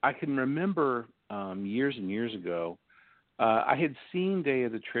 And I can remember years and years ago, I had seen Day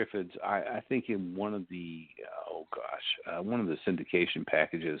of the Triffids, I think in one of the, one of the syndication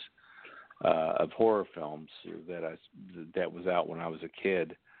packages of horror films that was out when I was a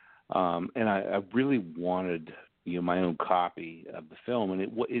kid. And I really wanted, my own copy of the film. And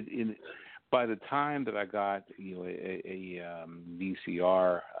it by the time that I got, a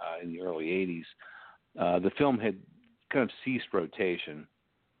VCR in the early 80s, the film had kind of ceased rotation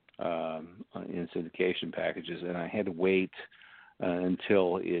in syndication packages, and I had to wait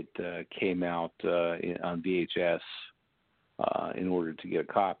until it came out on VHS in order to get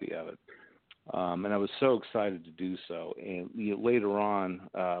a copy of it. And I was so excited to do so. And later on,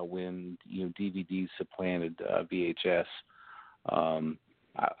 when DVDs supplanted VHS,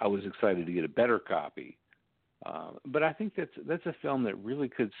 I was excited to get a better copy. But I think that's a film that really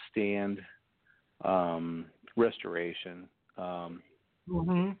could stand restoration. Well,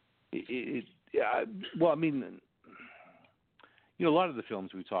 I mean, a lot of the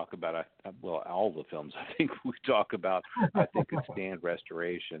films we talk about, all the films I think we talk about, I think could stand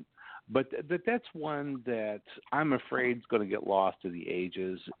restoration. But that's one that I'm afraid is going to get lost to the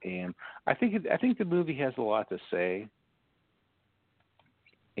ages, and I think the movie has a lot to say,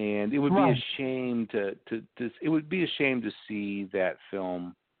 and it would be a shame to see that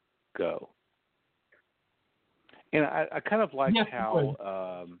film go. And I kind of like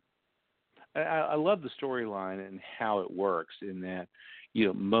how I love the storyline and how it works in that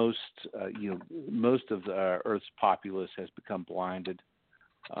most of the Earth's populace has become blinded,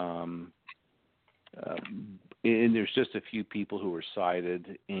 and there's just a few people who are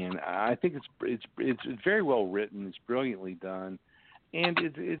sighted, and I think it's very well written, it's brilliantly done, and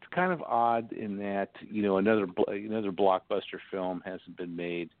it's kind of odd in that another blockbuster film hasn't been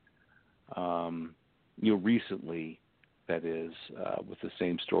made recently, that is, with the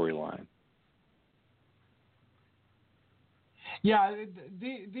same storyline. Yeah,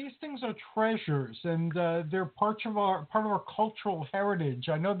 these things are treasures, and they're part of our cultural heritage.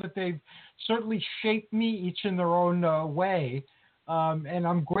 I know that they've certainly shaped me, each in their own way, and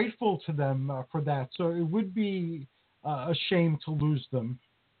I'm grateful to them for that. So it would be a shame to lose them.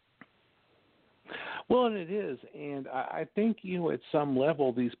 Well, and it is, and I think at some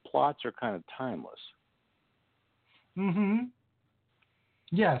level these plots are kind of timeless. Mm-hmm.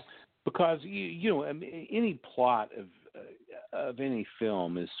 Yes. Because any plot of any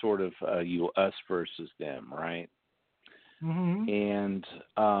film is sort of us versus them, right? And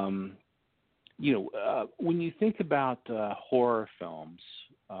when you think about horror films,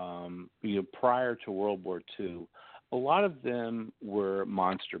 prior to World War II, a lot of them were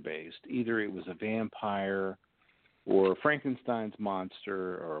monster-based. Either it was a vampire, or Frankenstein's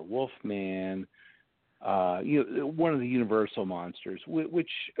monster, or Wolfman. One of the Universal monsters, which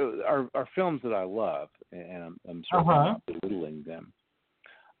are films that I love, and I'm certainly not belittling them.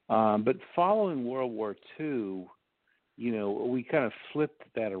 But following World War II, we kind of flipped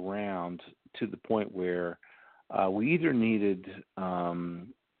that around to the point where we either needed, a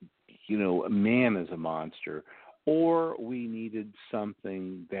man as a monster, or we needed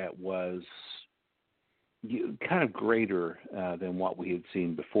something that was kind of greater than what we had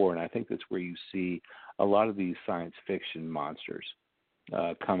seen before. And I think that's where you see a lot of these science fiction monsters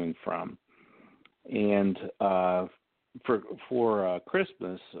coming from. And for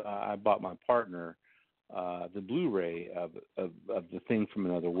Christmas, I bought my partner the Blu-ray of The Thing from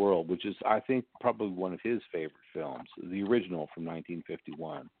Another World, which is, I think, probably one of his favorite films, the original from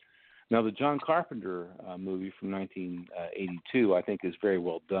 1951. Now, the John Carpenter movie from 1982, I think, is very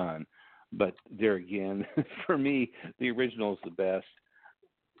well done. But there again, for me, the original is the best.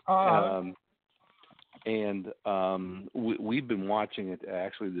 We've been watching it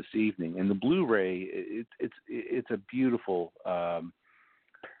actually this evening. And the Blu-ray, it's a beautiful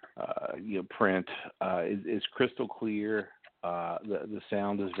print. It's crystal clear. The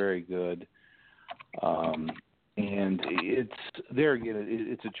sound is very good. And it's there again.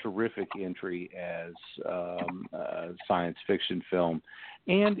 It's a terrific entry as a science fiction film,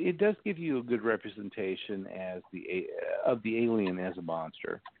 and it does give you a good representation as of the alien as a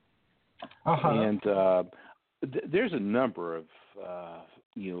monster. And there's a number of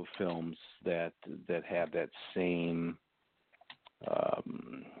films that have that same,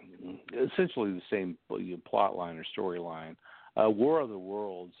 essentially the same plot line or storyline. War of the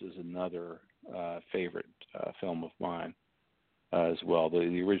Worlds is another favorite film of mine as well. The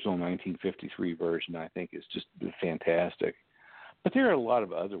original 1953 version, I think, is just fantastic. But there are a lot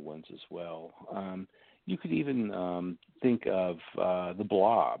of other ones as well. You could even think of The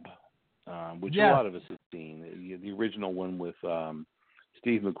Blob, which a lot of us have seen. The original one with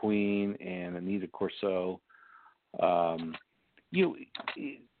Steve McQueen and Anita Corso. The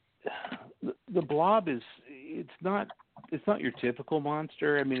Blob it's not your typical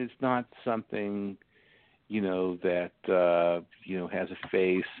monster. I mean, it's not something that has a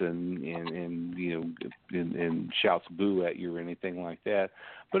face and shouts boo at you or anything like that.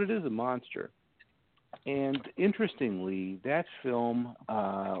 But it is a monster. And interestingly, that film,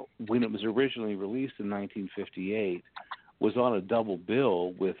 when it was originally released in 1958, was on a double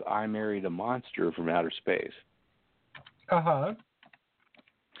bill with I Married a Monster from Outer Space.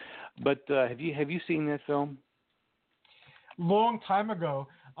 But have you seen that film? Long time ago.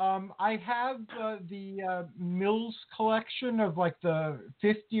 I have the Mills collection of like the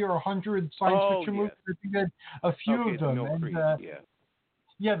 50 or 100 science fiction movies. I think I had a few of them. The Mill Creek,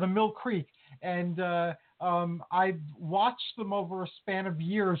 the Mill Creek. And I've watched them over a span of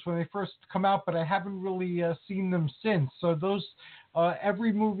years when they first come out, but I haven't really seen them since. So those,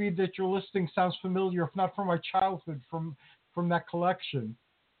 every movie that you're listing sounds familiar, if not from my childhood, from that collection.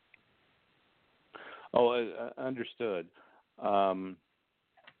 Understood.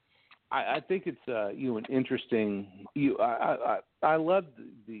 I think it's an interesting. I love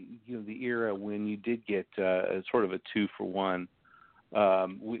the era when you did get sort of a 2-for-1.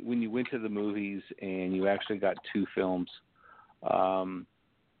 When you went to the movies and you actually got two films, and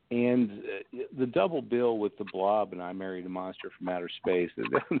the double bill with The Blob and I Married a Monster from Outer Space.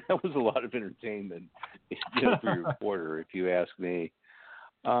 That was a lot of entertainment for your reporter, if you ask me.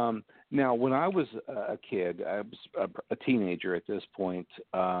 Now, when I was a kid, I was a teenager at this point.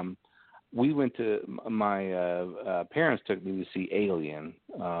 We went to my parents took me to see Alien,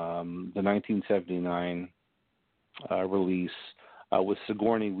 the 1979 release with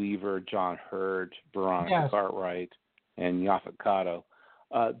Sigourney Weaver, John Hurt, Veronica Cartwright, and Yaphet Kotto.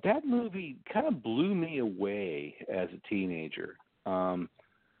 That movie kind of blew me away as a teenager. What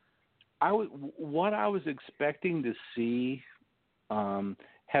I was expecting to see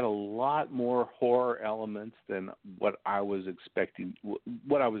had a lot more horror elements than what I was expecting,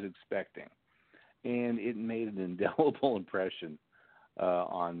 and it made an indelible impression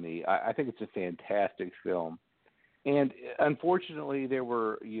on me. I think it's a fantastic film, and unfortunately, there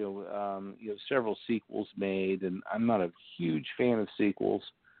were several sequels made, and I'm not a huge fan of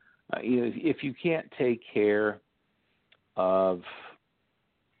sequels. If you can't take care of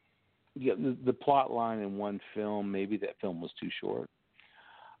the plot line in one film, maybe that film was too short.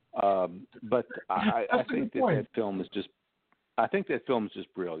 But I think that film is just I think that film is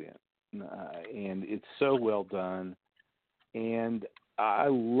just brilliant, and it's so well done. And I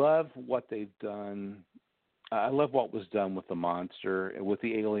love what they've done. I love what was done with the monster and with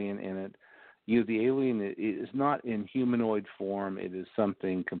the alien in it. The alien is not in humanoid form. It is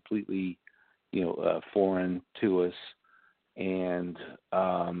something completely, foreign to us. And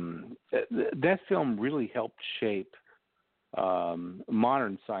that film really helped shape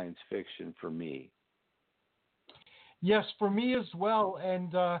modern science fiction for me. Yes, for me as well.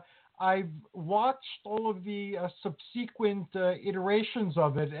 And I've watched all of the subsequent iterations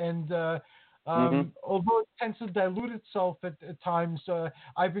of it. And although it tends to dilute itself at times,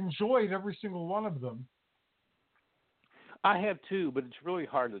 I've enjoyed every single one of them. I have too, but it's really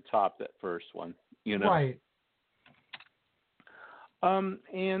hard to top that first one, Right.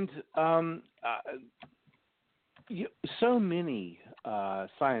 So many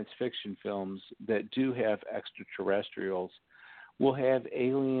science fiction films that do have extraterrestrials will have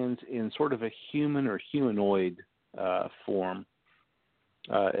aliens in sort of a human or humanoid form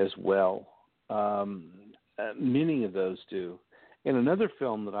as well. Many of those do. And another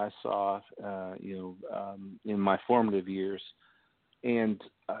film that I saw, in my formative years, and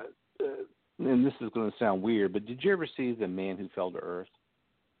this is going to sound weird, but did you ever see The Man Who Fell to Earth?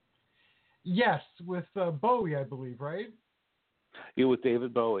 Yes, with Bowie, I believe, right? Yeah, with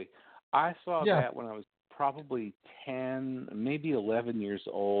David Bowie. I saw that when I was probably 10, maybe 11 years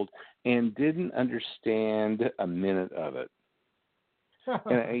old, and didn't understand a minute of it.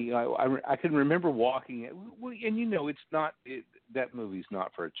 And I can remember walking, and it's not that movie's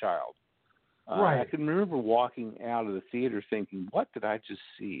not for a child. Right. I can remember walking out of the theater thinking, "What did I just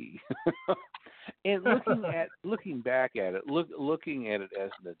see?" And looking back at it, looking at it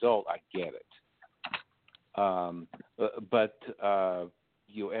as an adult, I get it. But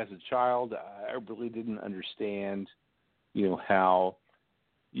as a child, I really didn't understand, how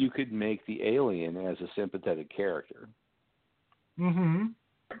you could make the alien as a sympathetic character. Mm-hmm.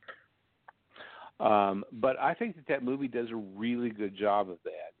 But I think that movie does a really good job of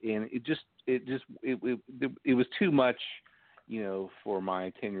that, and it was too much, for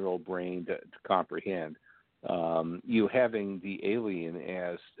my 10-year-old brain to comprehend. Having the alien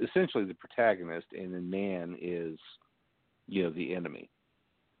as essentially the protagonist, and then man is, the enemy.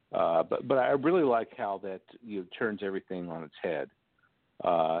 But I really like how that turns everything on its head.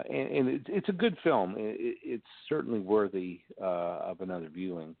 And it's a good film. It's certainly worthy of another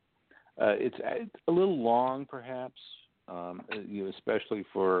viewing. It's a little long, perhaps, especially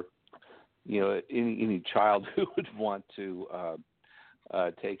for any child who would want to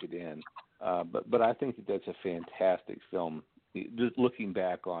take it in. But I think that's a fantastic film. Just looking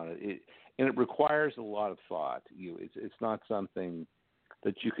back on it, and it requires a lot of thought. It's not something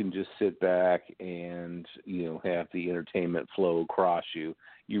that you can just sit back and have the entertainment flow across you.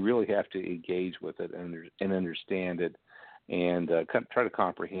 You really have to engage with it and understand it, and try to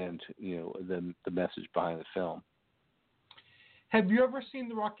comprehend the message behind the film. Have you ever seen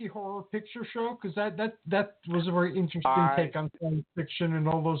the Rocky Horror Picture Show? Because that was a very interesting take on science fiction and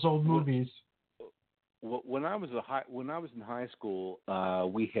all those old movies. When I was in high school,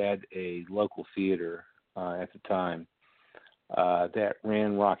 we had a local theater at the time that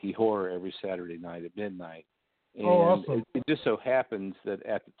ran Rocky Horror every Saturday night at midnight. And awesome. It just so happens that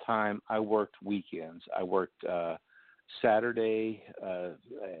at the time I worked weekends. I worked Saturday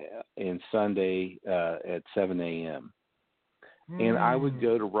and Sunday at 7 a.m. And I would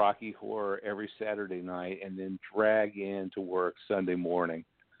go to Rocky Horror every Saturday night and then drag in to work Sunday morning,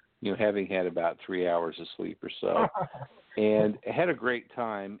 having had about 3 hours of sleep or so. And had a great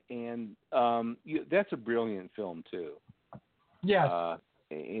time. And that's a brilliant film, too. Yes.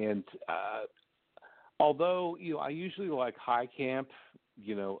 Although I usually like high camp,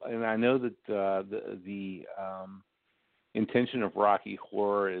 and I know that the intention of Rocky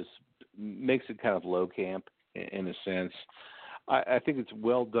Horror makes it kind of low camp in a sense. I think it's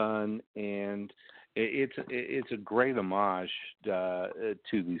well done, and it's a great homage to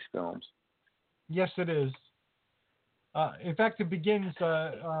these films. Yes, it is. In fact, it begins.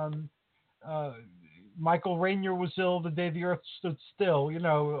 Michael Rainier was ill the day the earth stood still.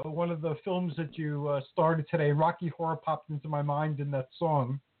 One of the films that you started today, Rocky Horror, popped into my mind in that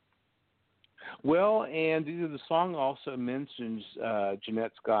song. Well, and the song also mentions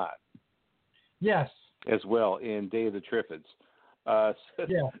Jeanette Scott. Yes. As well in Day of the Triffids.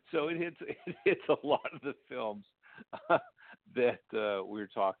 So it hits a lot of the films that we're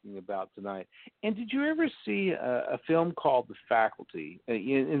talking about tonight. And did you ever see a film called The Faculty?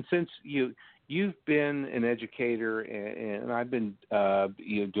 And since you've been an educator, and I've been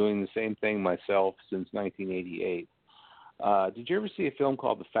doing the same thing myself since 1988, Did you ever see a film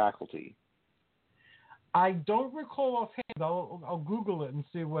called The Faculty? I don't recall offhand. I'll Google it and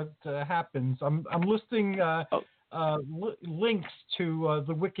see what happens. I'm listing links to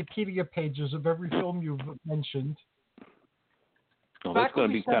the Wikipedia pages of every film you've mentioned. Oh, that's going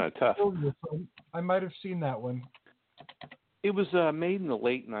to be kind of tough. I might have seen that one. It was made in the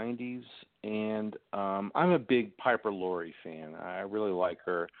late 90s, and I'm a big Piper Laurie fan. I really like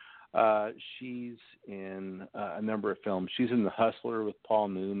her. She's in a number of films. She's in The Hustler with Paul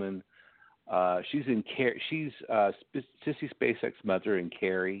Newman. She's in she's Sissy Spacek's mother in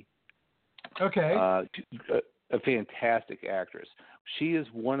Carrie. Okay. A fantastic actress. She is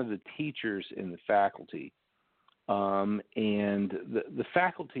one of the teachers in The Faculty. And the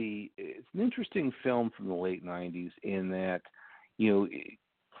Faculty, it's an interesting film from the late 90s in that,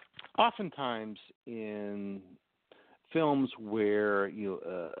 oftentimes in films where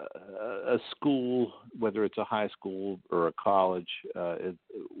a school, whether it's a high school or a college,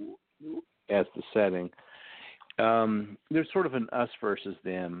 as the setting, there's sort of an us versus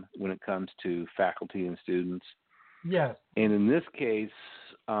them when it comes to faculty and students. Yes. And in this case,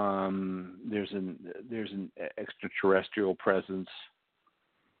 there's an extraterrestrial presence,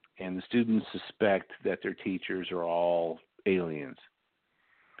 and the students suspect that their teachers are all aliens.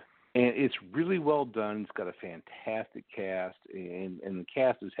 And it's really well done. It's got a fantastic cast, and the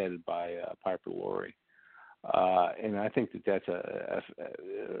cast is headed by Piper Laurie. And I think that's a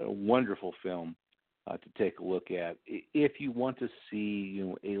wonderful film to take a look at if you want to see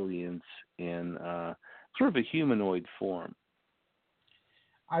aliens in sort of a humanoid form.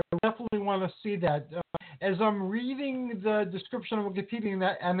 I definitely want to see that. As I'm reading the description of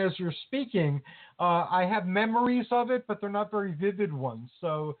Wikipedia and as you're speaking, I have memories of it, but they're not very vivid ones.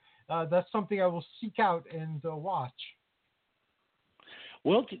 So that's something I will seek out and watch.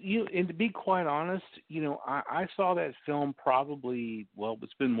 Well, and to be quite honest, I saw that film probably,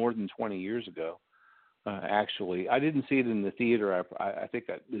 it's been more than 20 years ago, actually. I didn't see it in the theater. I think,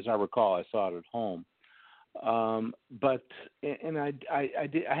 as I recall, I saw it at home. But I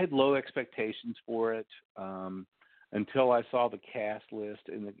had low expectations for it until I saw the cast list,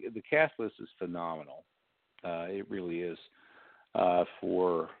 and the cast list is phenomenal. It really is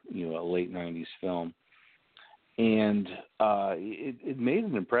for a late 90s film. And it made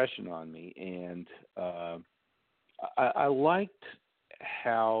an impression on me, and I liked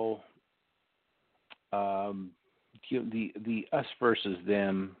how the us versus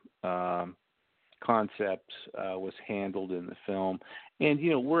them concept was handled in the film. And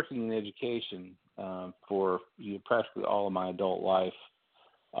working in education for practically all of my adult life,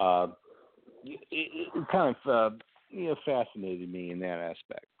 it kind of fascinated me in that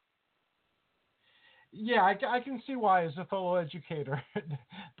aspect. Yeah, I can see why, as a fellow educator,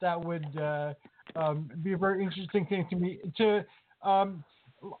 that would be a very interesting thing to me.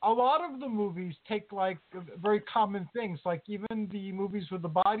 A lot of the movies take like very common things, like even the movies with the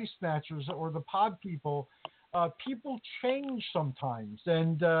body snatchers or the pod people. People change sometimes,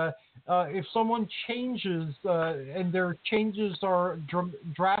 and if someone changes and their changes are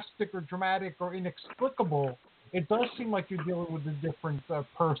drastic or dramatic or inexplicable, it does seem like you're dealing with a different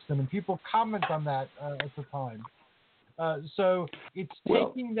person, and people comment on that at the time. So it's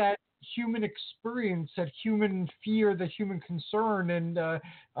taking that human experience, that human fear, that human concern, and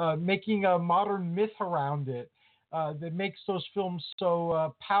making a modern myth around it that makes those films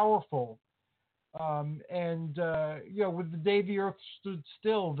so powerful. And with The Day the Earth Stood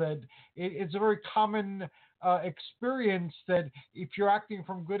Still, that it's a very common experience that if you're acting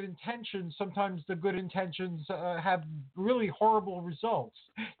from good intentions, sometimes the good intentions have really horrible results.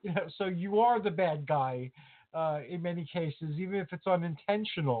 So you are the bad guy in many cases, even if it's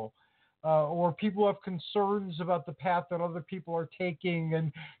unintentional. Or people have concerns about the path that other people are taking.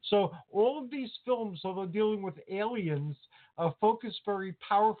 And so all of these films, although dealing with aliens, focus very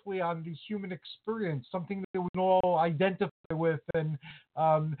powerfully on the human experience, something that we can all identify with and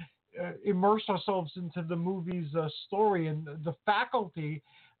immerse ourselves into the movie's story. And The Faculty,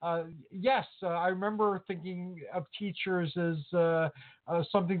 yes, I remember thinking of teachers as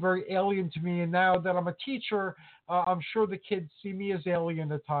something very alien to me. And now that I'm a teacher, I'm sure the kids see me as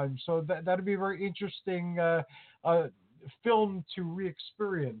alien at times. So that'd be a very interesting film to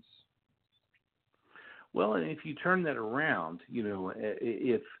re-experience. Well, and if you turn that around,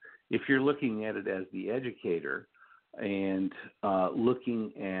 if you're looking at it as the educator and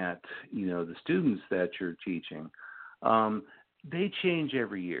looking at, the students that you're teaching, they change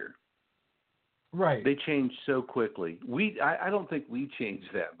every year. Right. They change so quickly. I don't think we change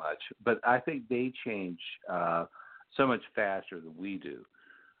that much, but I think they change so much faster than we do.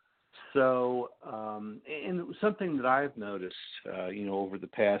 So, and something that I've noticed, over the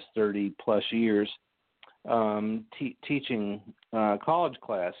past 30 plus years, teaching college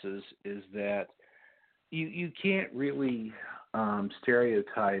classes, is that you can't really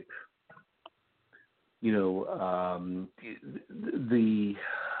stereotype, the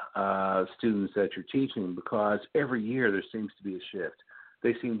students that you're teaching, because every year there seems to be a shift.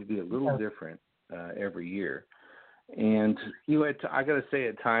 They seem to be a little different every year. And I got to say,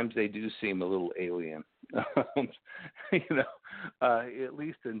 at times they do seem a little alien, at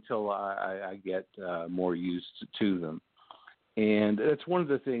least until I get more used to them. And that's one of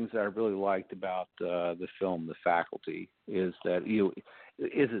the things that I really liked about the film, The Faculty, is that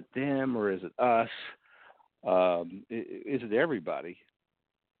is it them or is it us? Is it everybody?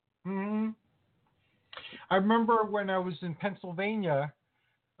 Mm-hmm. I remember when I was in Pennsylvania.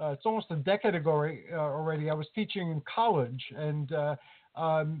 It's almost a decade ago already. I was teaching in college, and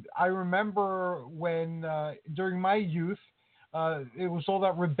I remember when during my youth, it was all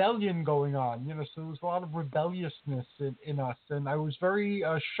that rebellion going on. So there was a lot of rebelliousness in us, and I was very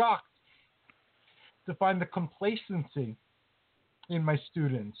shocked to find the complacency in my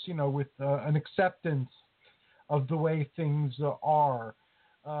students. With an acceptance of the way things are,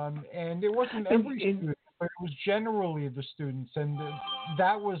 and it wasn't every student. But it was generally the students, and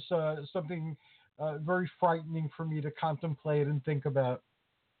that was something very frightening for me to contemplate and think about.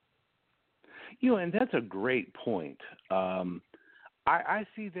 And that's a great point. I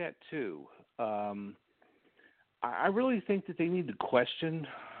see that too. I really think that they need to question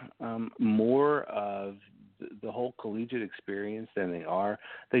more of the whole collegiate experience than they are.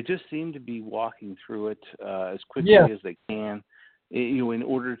 They just seem to be walking through it as quickly as they can, in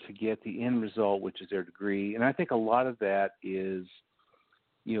order to get the end result, which is their degree. And I think a lot of that is,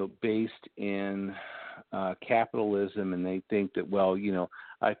 based in capitalism, and they think that, well,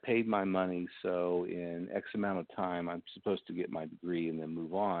 I paid my money, so in X amount of time, I'm supposed to get my degree and then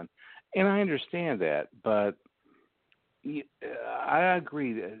move on. And I understand that, but I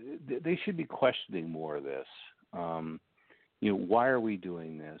agree that they should be questioning more of this. Why are we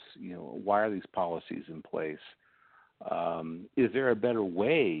doing this? Why are these policies in place? Is there a better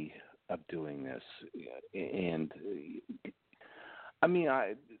way of doing this? And I mean,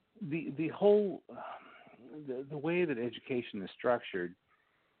 the whole the way that education is structured,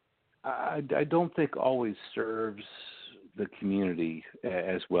 I don't think always serves the community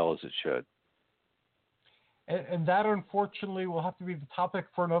as well as it should. And that, unfortunately, will have to be the topic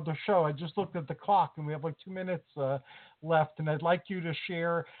for another show. I just looked at the clock, and we have like 2 minutes left, and I'd like you to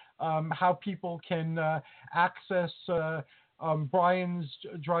share how people can access Brian's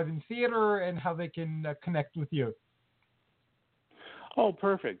Drive-In Theater and how they can connect with you. Oh,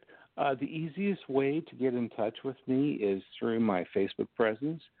 perfect. The easiest way to get in touch with me is through my Facebook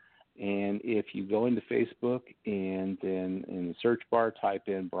presence. And if you go into Facebook and then in the search bar type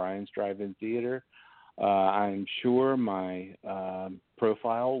in Brian's Drive-In Theater, I'm sure my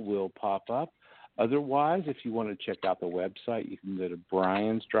profile will pop up. Otherwise, if you want to check out the website, you can go to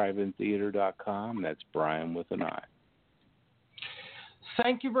briansdrivintheater.com. That's Brian with an I.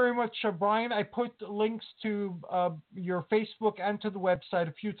 Thank you very much, Brian. I put links to your Facebook and to the website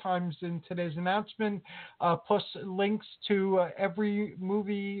a few times in today's announcement, plus links to every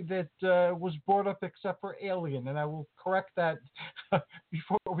movie that was brought up except for Alien, and I will correct that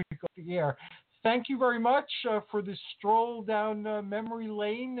before we go to the air. Thank you very much for this stroll down memory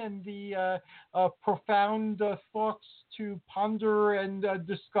lane and the profound thoughts to ponder and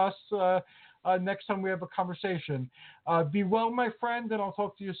discuss next time we have a conversation. Be well, my friend, and I'll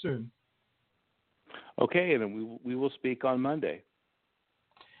talk to you soon. Okay, and we will speak on Monday.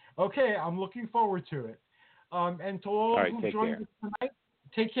 Okay, I'm looking forward to it. And to all who joined us tonight,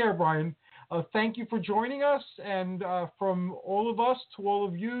 take care, Brian. Thank you for joining us, and from all of us to all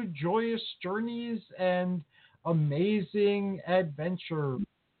of you, joyous journeys and amazing adventure.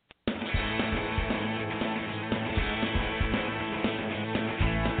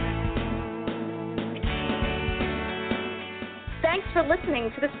 Thanks for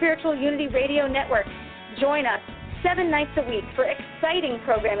listening to the Spiritual Unity Radio Network. Join us 7 nights a week for exciting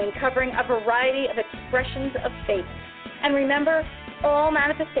programming covering a variety of expressions of faith. And remember, all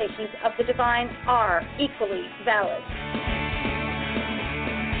manifestations of the divine are equally valid.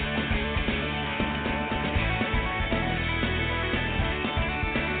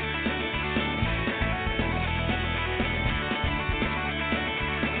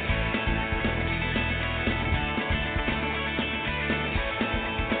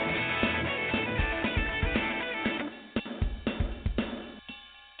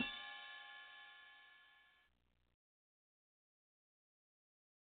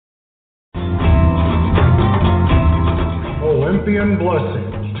 Olympian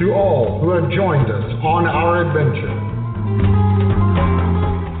blessings to all who have joined us on our adventure.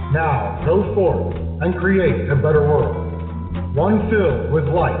 Now go forth and create a better world, one filled with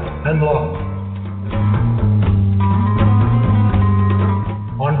light and love.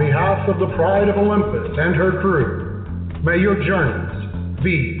 On behalf of the Pride of Olympus and her crew, may your journeys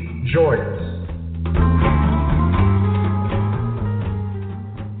be joyous.